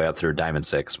rank all the way up through Diamond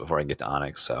 6 before I can get to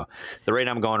Onyx. So the rate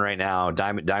I'm going right now,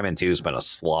 Diamond 2 has been a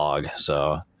slog.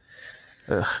 So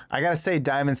I got to say,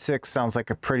 Diamond 6 sounds like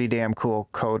a pretty damn cool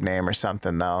code name or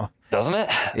something, though. Doesn't it?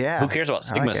 Yeah. Who cares about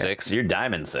Sigma 6? You're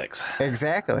Diamond 6.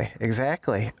 Exactly.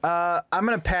 I'm going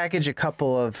to package a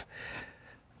couple of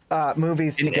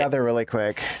movies together really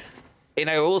quick. And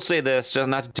I will say this, just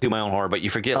not to toot my own horn, but you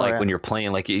forget when you're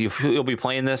playing, like you'll be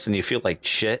playing this and you feel like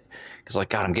shit because like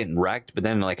God, I'm getting wrecked. But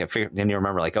then then you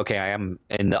remember like, okay, I am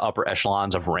in the upper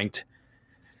echelons of ranked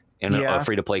in a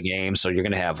free to play game, so you're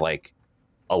gonna have like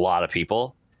a lot of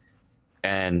people.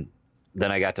 And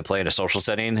then I got to play in a social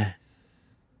setting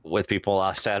with people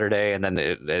last Saturday, and then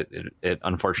it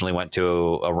unfortunately went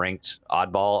to a ranked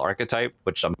oddball archetype,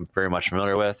 which I'm very much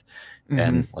familiar with.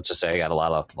 And let's just say I got a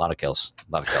lot of kills.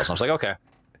 I was like, okay,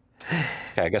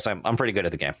 I guess I'm pretty good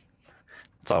at the game.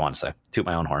 That's all I want to say. Toot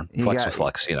my own horn. Flex with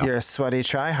Flux, you know. You're a sweaty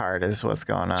tryhard is what's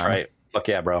going on. That's right. Fuck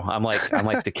yeah, bro. I'm like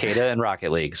Takeda in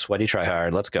Rocket League. Sweaty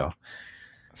tryhard. Let's go.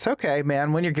 It's okay,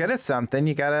 man. When you're good at something,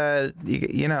 you gotta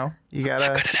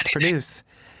produce.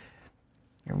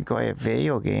 You're good at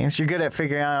video games. You're good at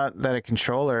figuring out that a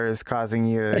controller is causing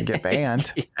you to get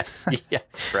banned. yeah,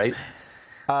 right.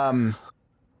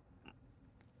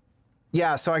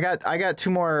 Yeah, so I got two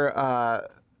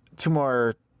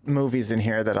more movies in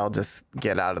here that I'll just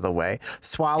get out of the way.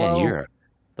 Swallow. And you're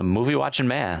the movie watching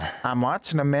man. I'm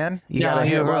watching them, man. You gotta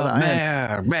hear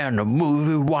the man, the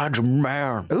movie watching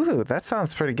man. Ooh, that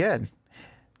sounds pretty good.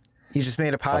 You just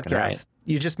made a podcast. Right.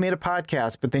 You just made a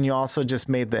podcast, but then you also just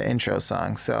made the intro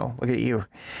song. So look at you.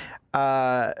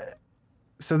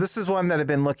 So this is one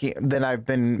that I've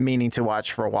been meaning to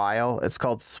watch for a while. It's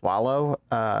called Swallow.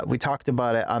 We talked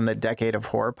about it on the Decade of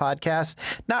Horror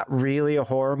podcast. Not really a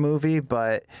horror movie,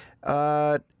 but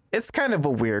it's kind of a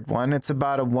weird one. It's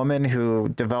about a woman who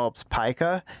develops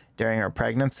pica during her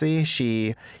pregnancy.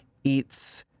 She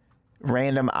eats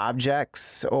random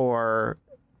objects or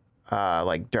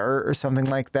like dirt or something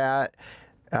like that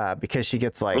because she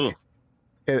gets like,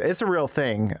 it's a real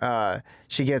thing.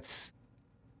 She gets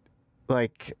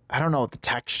like, I don't know, the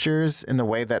textures and the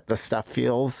way that the stuff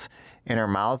feels in her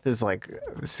mouth is like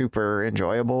super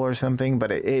enjoyable or something,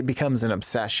 but it becomes an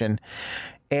obsession.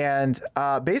 And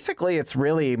basically it's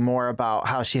really more about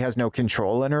how she has no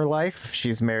control in her life.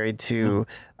 She's married to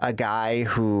a guy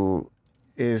who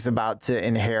is about to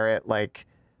inherit, like,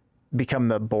 become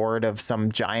the board of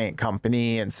some giant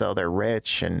company, and so they're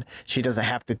rich and she doesn't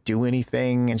have to do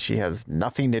anything and she has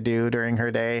nothing to do during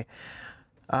her day.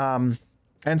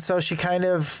 And so she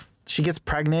gets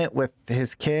pregnant with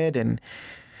his kid, and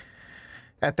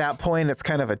at that point it's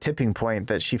kind of a tipping point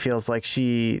that she feels like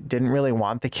she didn't really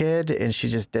want the kid and she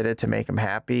just did it to make him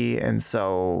happy, and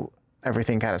so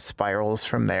everything kind of spirals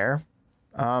from there.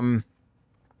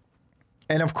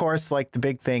 And of course, like, the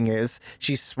big thing is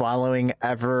she's swallowing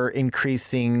ever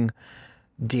increasing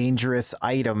dangerous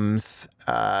items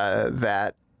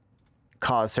that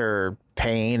cause her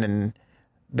pain, and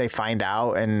they find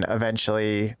out, and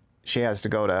eventually she has to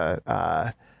go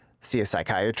to see a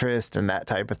psychiatrist and that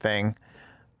type of thing.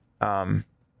 It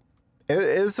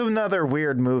is another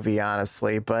weird movie,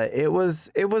 honestly, but it was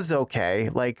okay.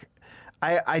 Like,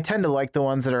 I tend to like the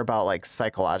ones that are about like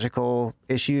psychological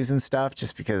issues and stuff,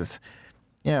 just because,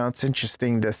 you know, it's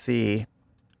interesting to see,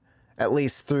 at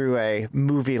least through a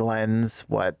movie lens,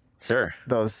 what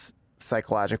those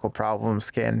psychological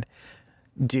problems can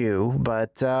do.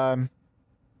 But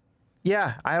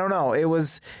yeah, I don't know.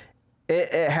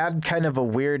 It had kind of a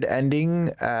weird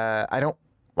ending. I don't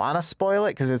want to spoil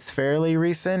it because it's fairly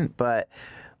recent, but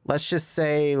let's just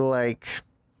say, like,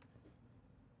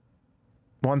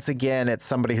 once again, it's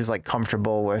somebody who's like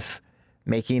comfortable with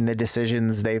making the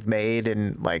decisions they've made,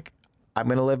 and like, I'm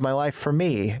going to live my life for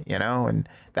me, you know, and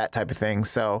that type of thing.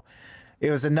 So it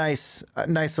was a nice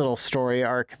little story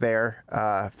arc there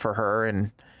for her.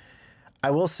 And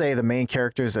I will say the main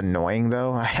character is annoying,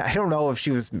 though. I don't know if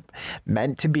she was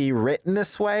meant to be written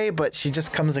this way, but she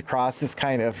just comes across this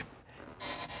kind of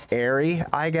airy,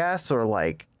 I guess, or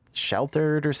like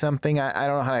sheltered or something. I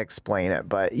don't know how to explain it,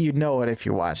 but you'd know it if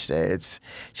you watched it.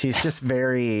 She's just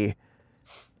very,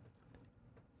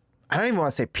 I don't even want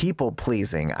to say people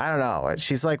pleasing. I don't know.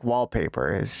 She's like wallpaper.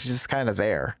 It's just kind of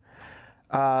there.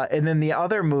 And then the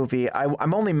other movie,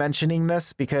 I'm only mentioning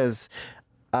this because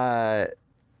I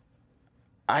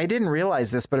didn't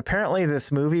realize this, but apparently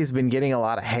this movie's been getting a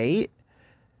lot of hate.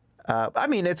 I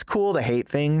mean, it's cool to hate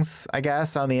things, I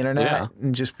guess, on the internet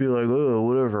and just be like, oh,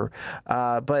 whatever.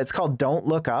 But it's called Don't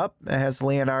Look Up. It has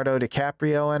Leonardo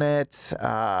DiCaprio in it.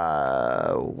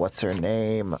 What's her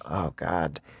name? Oh,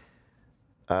 God.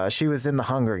 She was in the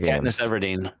Hunger Games. Katniss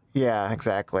Everdeen. Yeah,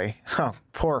 exactly. Oh,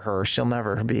 poor her. She'll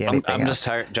never be anything. I'm just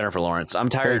tired. Jennifer Lawrence. I'm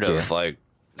tired of like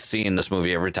seeing this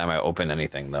movie every time I open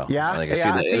anything, though. Yeah, like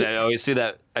I always see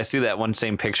that. I see that one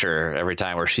same picture every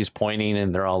time where she's pointing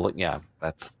and they're all looking. Yeah,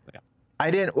 that's. Yeah.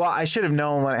 I should have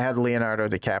known when it had Leonardo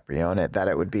DiCaprio in it that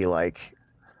it would be like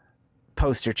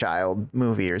poster child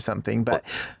movie or something. But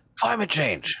climate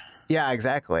change. Yeah,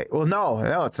 exactly. Well, no,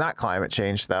 it's not climate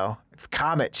change though. It's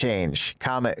comet change.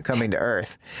 Comet coming to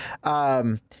Earth.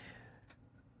 And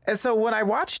so when I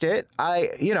watched it,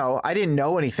 I didn't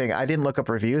know anything. I didn't look up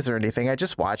reviews or anything. I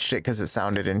just watched it because it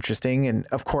sounded interesting. And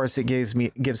of course, it gives me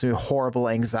horrible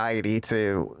anxiety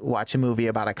to watch a movie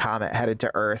about a comet headed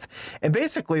to Earth. And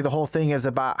basically, the whole thing is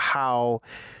about how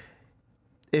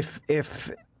if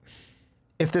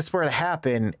this were to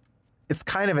happen, it's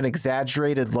kind of an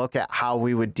exaggerated look at how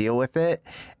we would deal with it,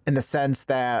 in the sense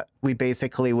that we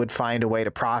basically would find a way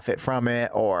to profit from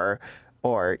it, or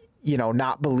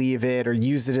not believe it, or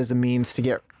use it as a means to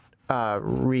get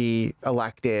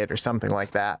re-elected or something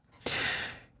like that.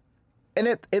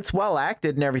 And it's well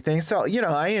acted and everything. So,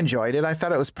 I enjoyed it. I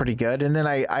thought it was pretty good. And then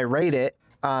I rate it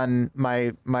on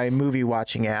my movie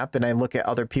watching app, and I look at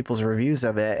other people's reviews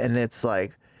of it, and it's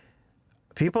like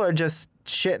people are just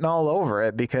shitting all over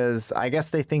it because I guess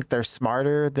they think they're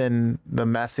smarter than the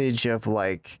message of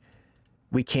like,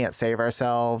 we can't save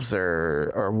ourselves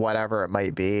or whatever it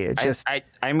might be. It's just, I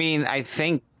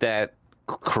think that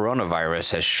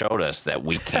coronavirus has showed us that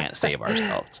we can't save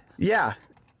ourselves. Yeah.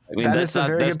 I mean, that's a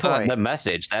very good point. The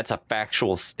message, that's a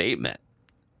factual statement.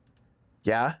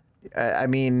 Yeah. I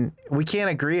mean, we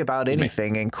can't agree about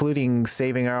anything, including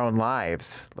saving our own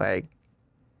lives.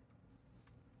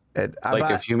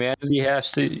 If humanity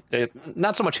has to,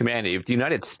 not so much humanity, if the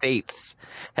United States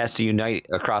has to unite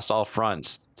across all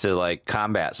fronts to like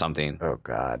combat something. Oh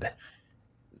God,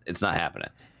 it's not happening.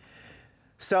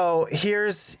 So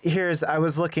here's I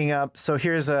was looking up. So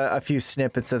here's a few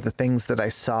snippets of the things that I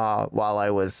saw while I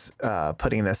was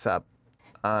putting this up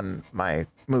on my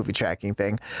movie tracking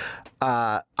thing.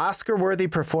 Oscar-worthy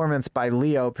performance by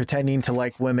Leo pretending to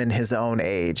like women his own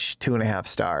age, 2.5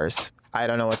 stars. I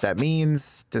don't know what that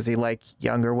means. Does he like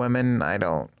younger women? I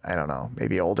don't know.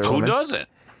 Maybe older women. Who doesn't?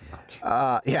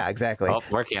 Yeah, exactly. Oh,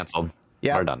 we're canceled.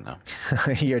 Yeah, we're done now.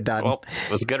 You're done. Well,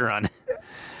 it was a good run.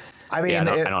 I mean, I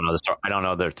don't know the story. I don't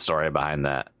know the story behind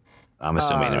that. I'm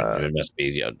assuming it must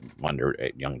be younger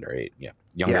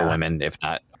women, if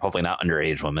not, hopefully not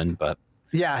underage women, but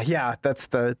yeah. That's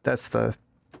the.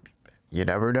 You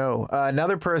never know.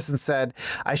 Another person said,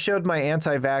 I showed my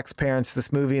anti-vax parents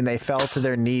this movie and they fell to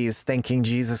their knees thanking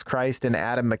Jesus Christ and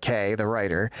Adam McKay, the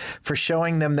writer, for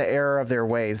showing them the error of their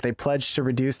ways. They pledged to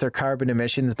reduce their carbon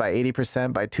emissions by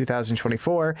 80% by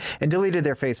 2024 and deleted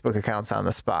their Facebook accounts on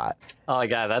the spot. Oh my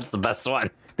God, that's the best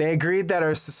one. They agreed that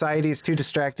our society is too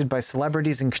distracted by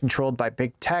celebrities and controlled by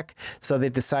big tech, so they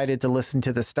decided to listen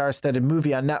to the star-studded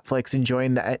movie on Netflix and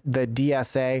join the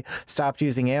DSA, stopped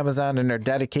using Amazon, and are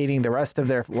dedicating the rest of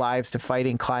their lives to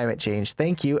fighting climate change.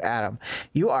 Thank you, Adam.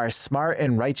 You are smart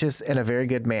and righteous and a very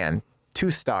good man. 2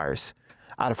 stars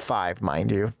out of 5,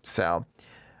 mind you. So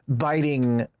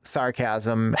biting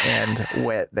sarcasm and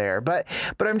wit there. But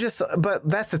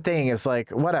that's the thing, is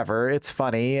like, whatever, it's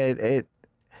funny.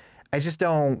 I just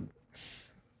don't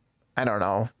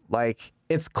know. Like,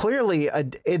 it's clearly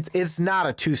it's not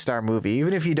a 2-star movie.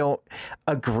 Even if you don't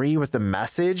agree with the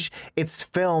message, it's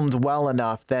filmed well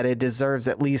enough that it deserves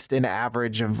at least an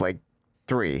average of like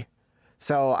 3.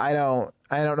 So I don't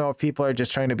know if people are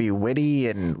just trying to be witty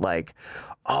and like,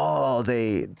 oh,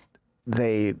 they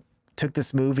took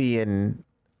this movie and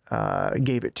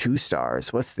gave it 2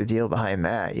 stars. What's the deal behind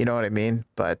that? You know what I mean?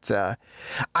 But so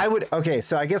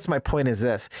I guess my point is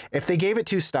this. If they gave it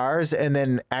 2 stars and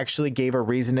then actually gave a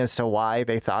reason as to why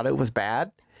they thought it was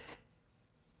bad,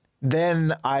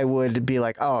 then I would be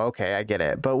like, oh, okay, I get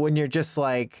it. But when you're just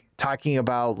like talking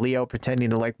about Leo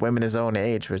pretending to like women his own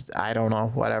age, which I don't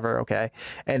know, whatever, okay,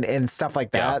 and stuff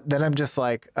like that, then I'm just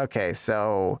like, okay,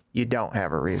 so you don't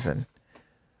have a reason.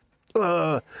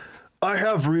 I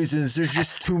have reasons. There's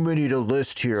just too many to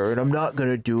list here, and I'm not going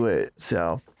to do it.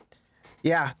 So,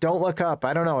 yeah, don't look up.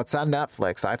 I don't know. It's on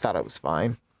Netflix. I thought it was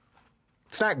fine.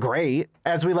 It's not great,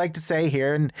 as we like to say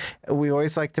here, and we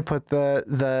always like to put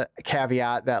the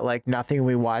caveat that, like, nothing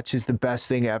we watch is the best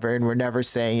thing ever, and we're never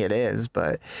saying it is.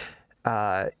 But,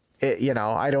 I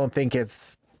don't think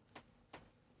it's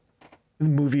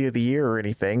movie of the year or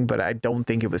anything, but I don't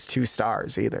think it was 2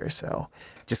 stars either. So,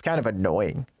 just kind of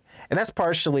annoying. And that's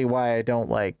partially why I don't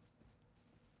like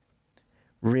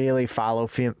really follow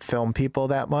film people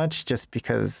that much, just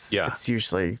because it's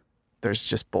usually there's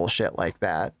just bullshit like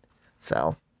that.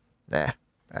 So, I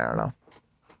don't know.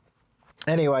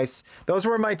 Anyways, those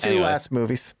were my 2 last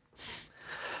movies.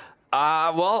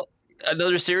 Well,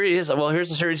 another series. Well, here's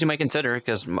a series you might consider,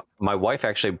 because my wife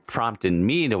actually prompted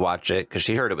me to watch it because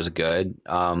she heard it was good.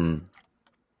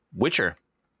 Witcher.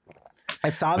 I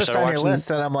saw this on your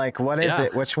list, and I'm like, what is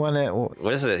it? Which one?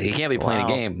 What is it? He can't be playing a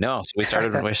game. No. So we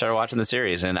started watching the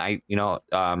series, and I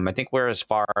think we're as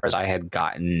far as I had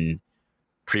gotten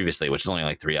previously, which is only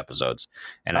like 3 episodes,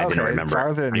 and I didn't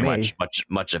remember pretty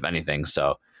much of anything.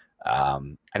 So I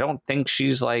don't think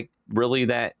she's like really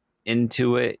that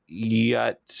into it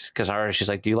yet, because she's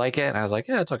like, do you like it? And I was like,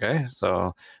 yeah, it's okay.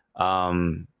 So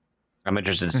I'm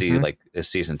interested to see like is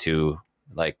season 2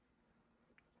 like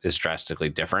is drastically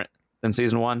different than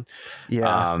season 1.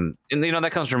 And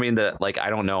that comes from me that like I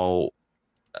don't know,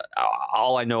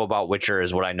 all I know about Witcher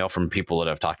is what I know from people that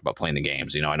have talked about playing the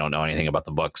games. I don't know anything about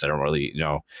the books. I don't really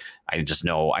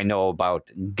I know about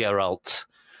Geralt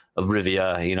of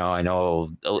Rivia. I know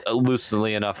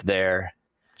loosely enough there.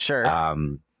 Sure.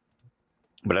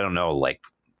 But I don't know like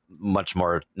much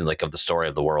more like of the story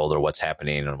of the world or what's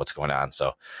happening and what's going on.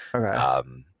 So,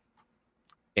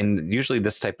 and usually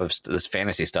this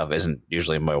fantasy stuff isn't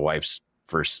usually my wife's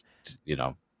first,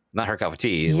 not her cup of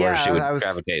tea, where she would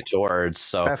gravitate towards.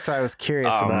 So that's what I was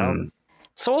curious about.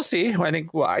 So we'll see. I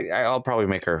think I'll probably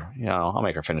make her, I'll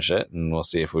make her finish it, and we'll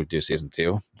see if we do season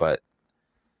 2. But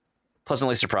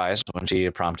pleasantly surprised when she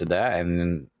prompted that,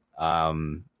 and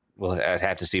we'll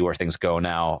have to see where things go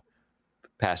now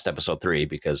past episode 3,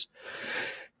 because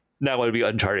now it would be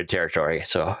uncharted territory.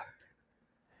 So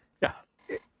yeah.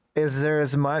 Is there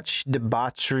as much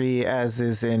debauchery as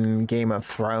is in Game of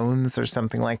Thrones or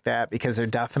something like that? Because there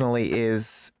definitely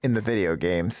is in the video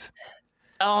games.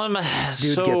 Dude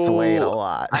gets laid a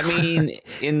lot. I mean,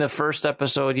 in the first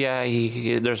episode,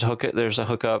 there's a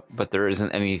hookup, but there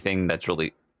isn't anything that's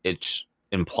really, it's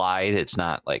implied. It's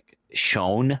not like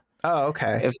shown. Oh,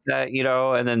 okay. If that,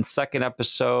 and then second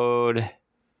episode,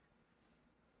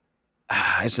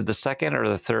 is it the second or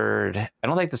the third? I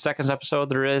don't think the second episode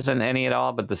there isn't any at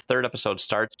all, but the third episode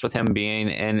starts with him being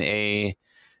in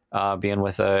being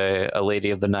with a lady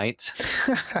of the night.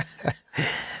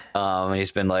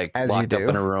 He's been like locked up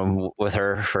in a room with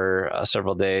her for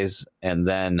several days, and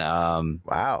then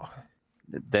wow.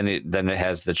 Then it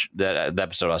has the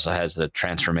episode also has the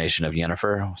transformation of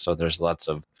Yennefer. So there's lots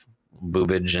of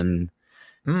boobage in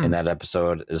that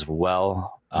episode as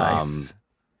well. Nice.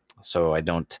 So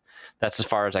that's as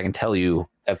far as I can tell you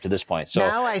up to this point. So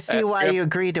now I see why you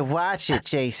agreed to watch it,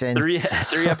 Jason. Three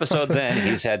episodes in,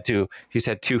 he's had 2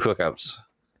 hookups.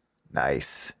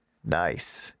 Nice.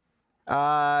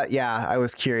 Yeah, I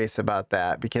was curious about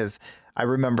that because I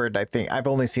remembered, I think I've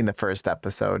only seen the first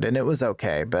episode and it was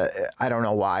okay, but I don't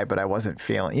know why, but I wasn't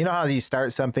feeling, how you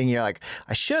start something, you're like,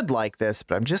 I should like this,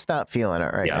 but I'm just not feeling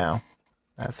it right now.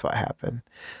 That's what happened.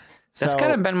 That's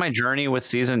kind of been my journey with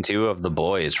season 2 of The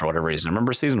Boys for whatever reason. I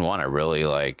remember season 1, I really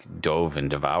like dove and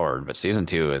devoured, but season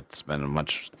 2, it's been a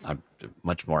much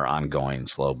more ongoing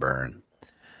slow burn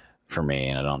for me,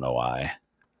 and I don't know why.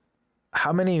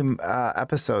 How many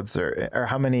episodes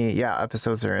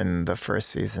episodes are in the first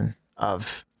season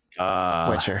of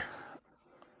Witcher?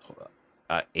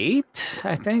 8,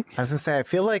 I think. I was gonna say, I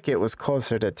feel like it was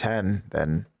closer to 10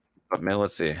 than. But maybe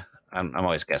let's see. I'm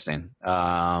always guessing.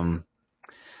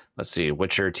 Let's see.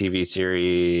 Witcher TV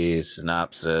series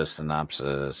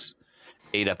synopsis.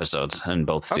 8 episodes in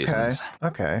both seasons.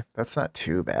 Okay, that's not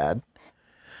too bad,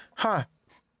 huh?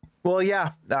 Well,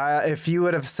 yeah. If you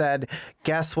would have said,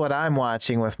 "Guess what I'm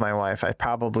watching with my wife," I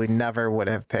probably never would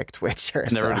have picked Witcher.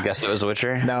 Never would have guessed it was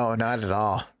Witcher. No, not at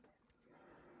all.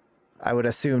 I would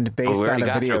have assumed based on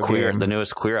a video game. The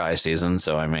newest Queer Eye season,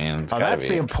 so I mean, that's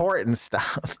the important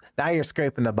stuff. Now you're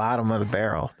scraping the bottom of the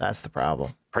barrel. That's the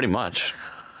problem. Pretty much.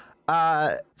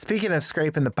 Speaking of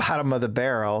scraping the bottom of the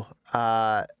barrel,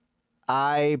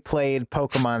 I played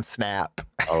Pokemon Snap.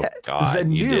 Oh God,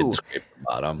 you did scrape the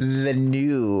bottom. The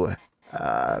new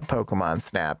Pokemon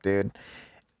Snap, dude.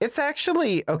 It's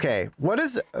actually okay. What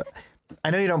is? I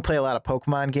know you don't play a lot of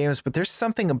Pokemon games, but there's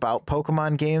something about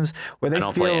Pokemon games where they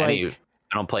feel like.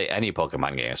 I don't play any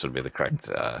Pokemon games. Would be the correct.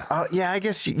 Yeah, I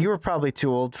guess you were probably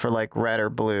too old for like Red or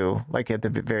Blue, like at the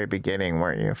very beginning,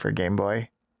 weren't you, for Game Boy?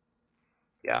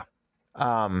 Yeah.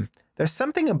 There's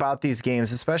something about these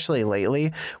games, especially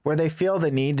lately, where they feel the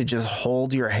need to just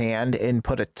hold your hand and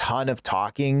put a ton of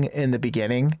talking in the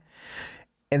beginning.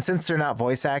 And since they're not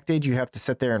voice acted, you have to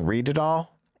sit there and read it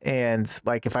all. And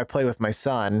like if I play with my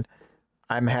son,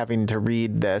 I'm having to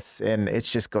read this and it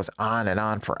just goes on and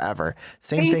on forever.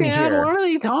 Same thing here. What are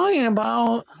you talking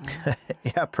about?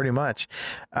 Yeah, pretty much.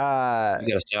 You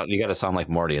gotta sound like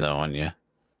Morty though, when you.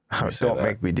 Don't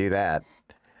make me do that.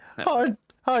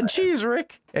 Oh, geez,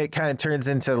 Rick. It kind of turns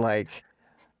into like,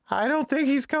 I don't think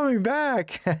he's coming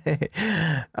back.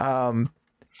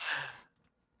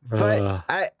 But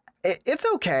it's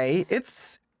okay.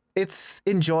 It's it's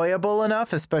enjoyable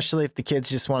enough, especially if the kids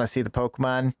just want to see the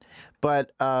Pokemon.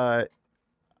 But I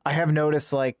have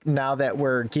noticed, like, now that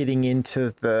we're getting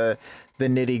into the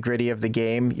nitty gritty of the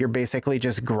game, you're basically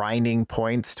just grinding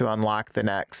points to unlock the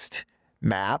next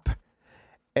map.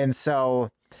 And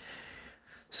so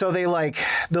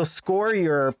they'll score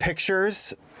your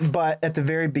pictures, but at the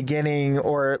very beginning,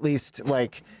 or at least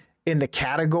like in the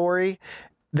category,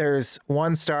 there's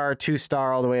 1-star,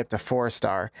 2-star, all the way up to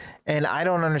 4-star. And I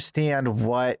don't understand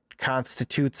what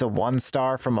constitutes a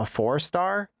 1-star from a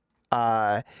 4-star.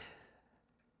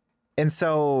 And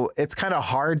so it's kind of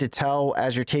hard to tell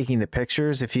as you're taking the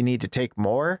pictures if you need to take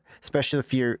more, especially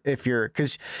if you're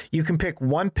because you can pick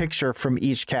one picture from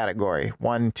each category,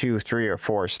 1, 2, 3, or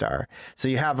 4-star. So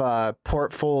you have a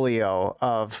portfolio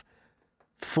of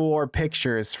 4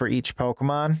 pictures for each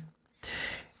Pokemon.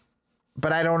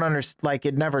 But I don't understand, like,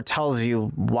 it never tells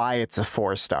you why it's a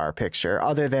 4-star picture,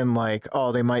 other than like,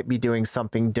 oh, they might be doing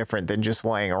something different than just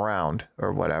laying around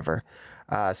or whatever.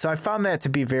 So I found that to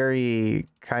be very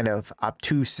kind of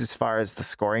obtuse as far as the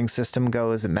scoring system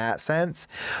goes in that sense.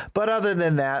 But other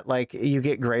than that, like, you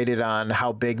get graded on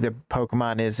how big the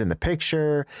Pokemon is in the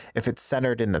picture, if it's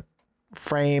centered in the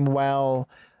frame well,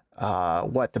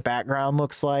 what the background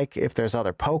looks like, if there's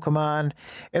other Pokemon.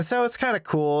 And so it's kind of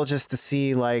cool just to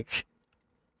see, like,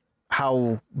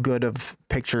 how good of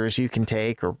pictures you can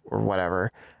take or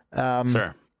whatever.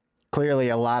 Sure. Clearly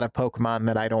a lot of Pokemon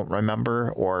that I don't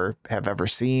remember or have ever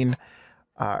seen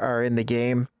are in the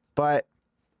game. But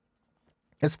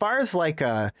as far as like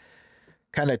a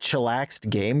kind of chillaxed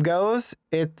game goes,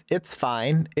 it's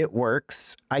fine. It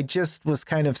works. I just was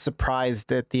kind of surprised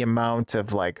at the amount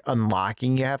of like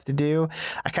unlocking you have to do.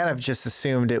 I kind of just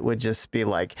assumed it would just be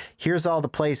like, here's all the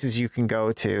places you can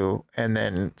go to and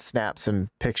then snap some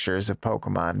pictures of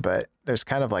Pokemon. But there's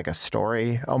kind of like a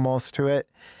story almost to it.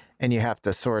 And you have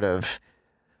to sort of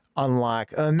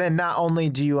unlock. And then not only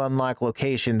do you unlock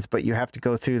locations, but you have to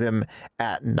go through them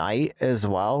at night as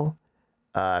well.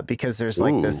 Because there's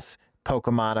like this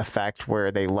Pokemon effect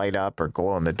where they light up or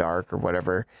glow in the dark or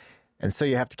whatever. And so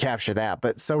you have to capture that.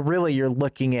 But so really you're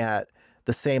looking at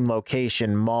the same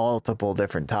location multiple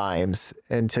different times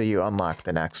until you unlock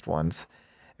the next ones.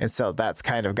 And so that's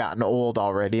kind of gotten old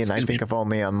already. And I think I've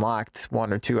only unlocked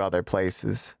 1 or 2 other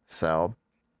places. So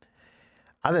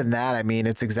other than that, I mean,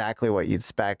 it's exactly what you'd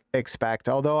expect.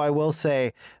 Although I will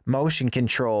say motion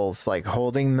controls, like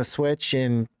holding the Switch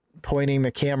and pointing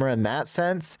the camera in that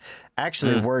sense,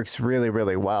 actually works really,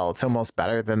 really well. It's almost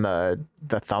better than the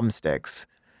thumbsticks.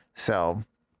 So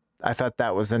I thought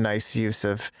that was a nice use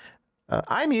of,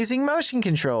 I'm using motion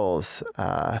controls.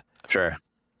 Sure.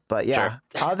 But yeah,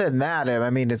 other than that, I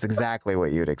mean, it's exactly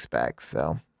what you'd expect.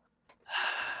 So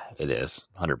it is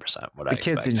 100% what I expect.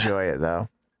 The kids enjoy it though.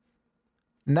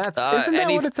 And isn't that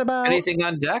what it's about? Anything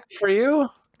on deck for you?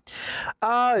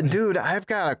 Dude, I've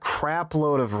got a crap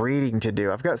load of reading to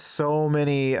do. I've got so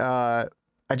many. I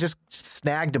just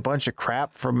snagged a bunch of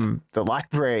crap from the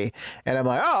library, and I'm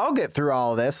like, oh, I'll get through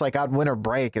all of this. Like on winter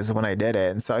break is when I did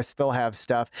it, and so I still have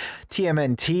stuff.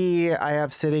 TMNT I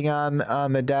have sitting on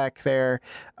the deck there.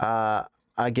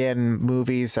 Again,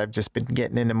 movies. I've just been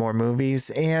getting into more movies,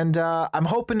 and I'm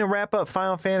hoping to wrap up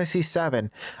Final Fantasy VII.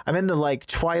 I'm in the like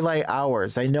twilight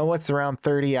hours. I know it's around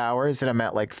 30 hours, and I'm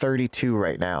at like 32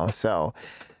 right now. So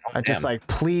I'm just like,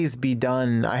 please be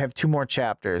done. I have 2 more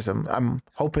chapters. I'm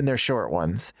hoping they're short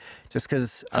ones, just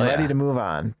because I'm ready to move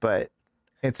on. But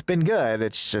it's been good.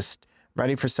 It's just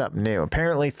ready for something new.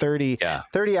 Apparently 30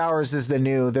 hours is the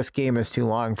new, this game is too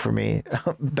long for me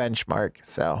benchmark.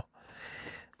 So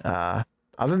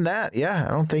other than that, I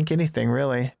don't think anything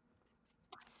really.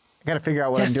 I got to figure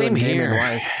out what I'm doing gaming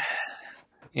wise.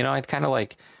 You know, I kind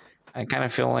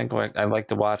of feel like I'd like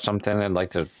to watch something. I'd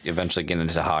like to eventually get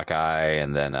into Hawkeye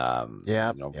and then,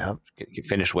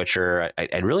 finish Witcher.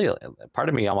 I really, part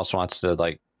of me almost wants to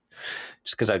like,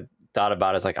 just because I thought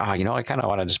about it, it's like, I kind of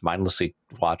want to just mindlessly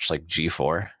watch like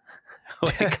G4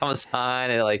 when it comes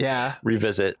on and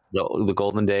revisit the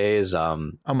golden days.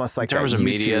 Almost like in terms of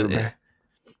YouTube. media.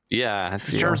 Yeah,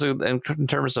 in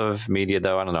terms of media,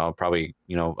 though, I don't know. Probably,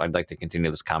 I'd like to continue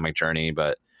this comic journey,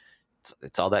 but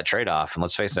it's all that trade off. And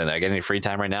let's face it, I get any free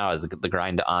time right now. The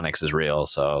grind to Onyx is real,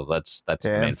 so that's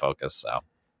the main focus. So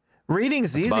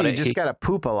reading's easy. You just gotta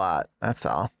poop a lot. That's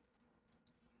all.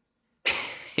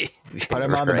 Put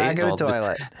him on the back of the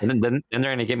toilet, and then they're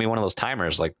gonna get me one of those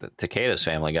timers like the Takeda's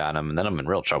family got him, and then I'm in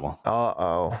real trouble.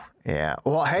 Yeah.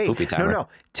 Well, hey, no.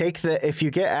 Take if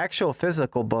you get actual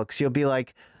physical books, you'll be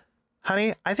like,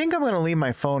 honey, I think I'm going to leave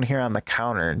my phone here on the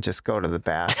counter and just go to the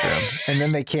bathroom. And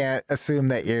then they can't assume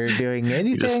that you're doing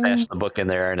anything. You just stash the book in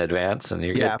there in advance and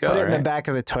you're good to go. Put it in right? the back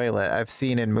of the toilet. I've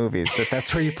seen in movies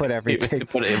that's where you put everything. You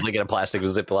put it in like in a plastic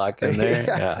Ziploc in there.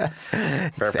 Yeah.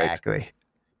 Perfect. Exactly.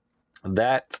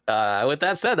 That with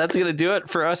that said, that's going to do it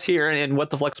for us here in What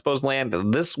the Flexipos land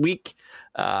this week.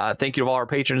 Thank you to all our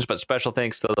patrons, but special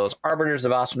thanks to those arbiters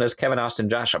of awesomeness: Kevin Austin,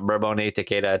 Josh Barbone,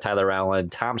 Takeda, Tyler Allen,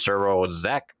 Tom Servo,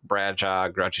 Zach Bradshaw,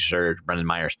 Grouchy Surge, Brendan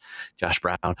Myers, Josh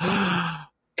Brown,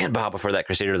 and Bob before that,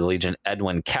 Crusader of the Legion,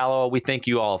 Edwin Callow. We thank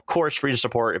you all, of course, for your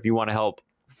support. If you want to help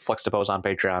Flexipos on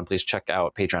Patreon, please check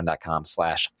out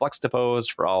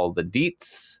patreon.com/Flexipos for all the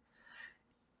deets.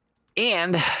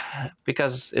 And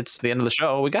because it's the end of the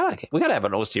show, we gotta have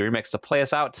an OC remix to play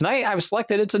us out tonight. I've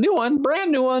selected, it's a new one,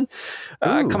 brand new one.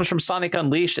 It comes from Sonic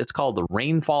Unleashed. It's called The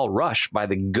Rainfall Rush by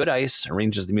The Good Ice.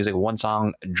 Arranges the music of one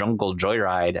song, Jungle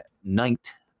Joyride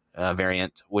Night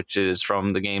variant, which is from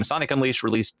the game Sonic Unleashed,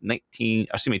 released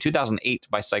 2008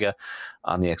 by Sega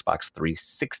on the Xbox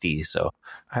 360. So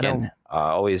again,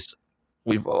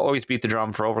 we've always beat the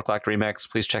drum for Overclocked Remix.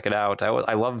 Please check it out.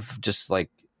 I love just like,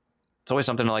 it's always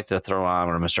something I like to throw on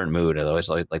when I'm in a certain mood. I always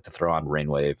like to throw on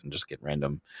Rainwave and just get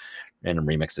random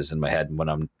remixes in my head when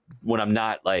I'm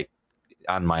not like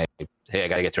on my, hey, I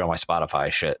got to get through all my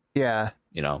Spotify shit. Yeah.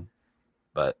 You know,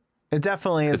 but it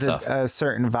definitely is a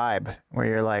certain vibe where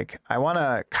you're like, I want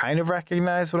to kind of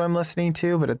recognize what I'm listening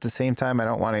to, but at the same time, I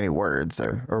don't want any words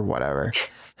or whatever.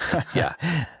 Yeah.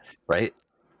 Right.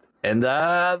 And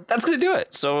that's going to do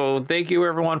it. So thank you,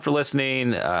 everyone, for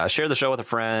listening. Share the show with a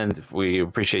friend. We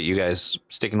appreciate you guys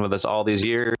sticking with us all these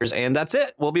years. And that's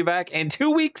it. We'll be back in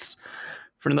 2 weeks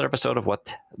for another episode of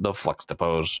What the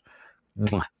Flexipos.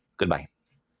 Goodbye.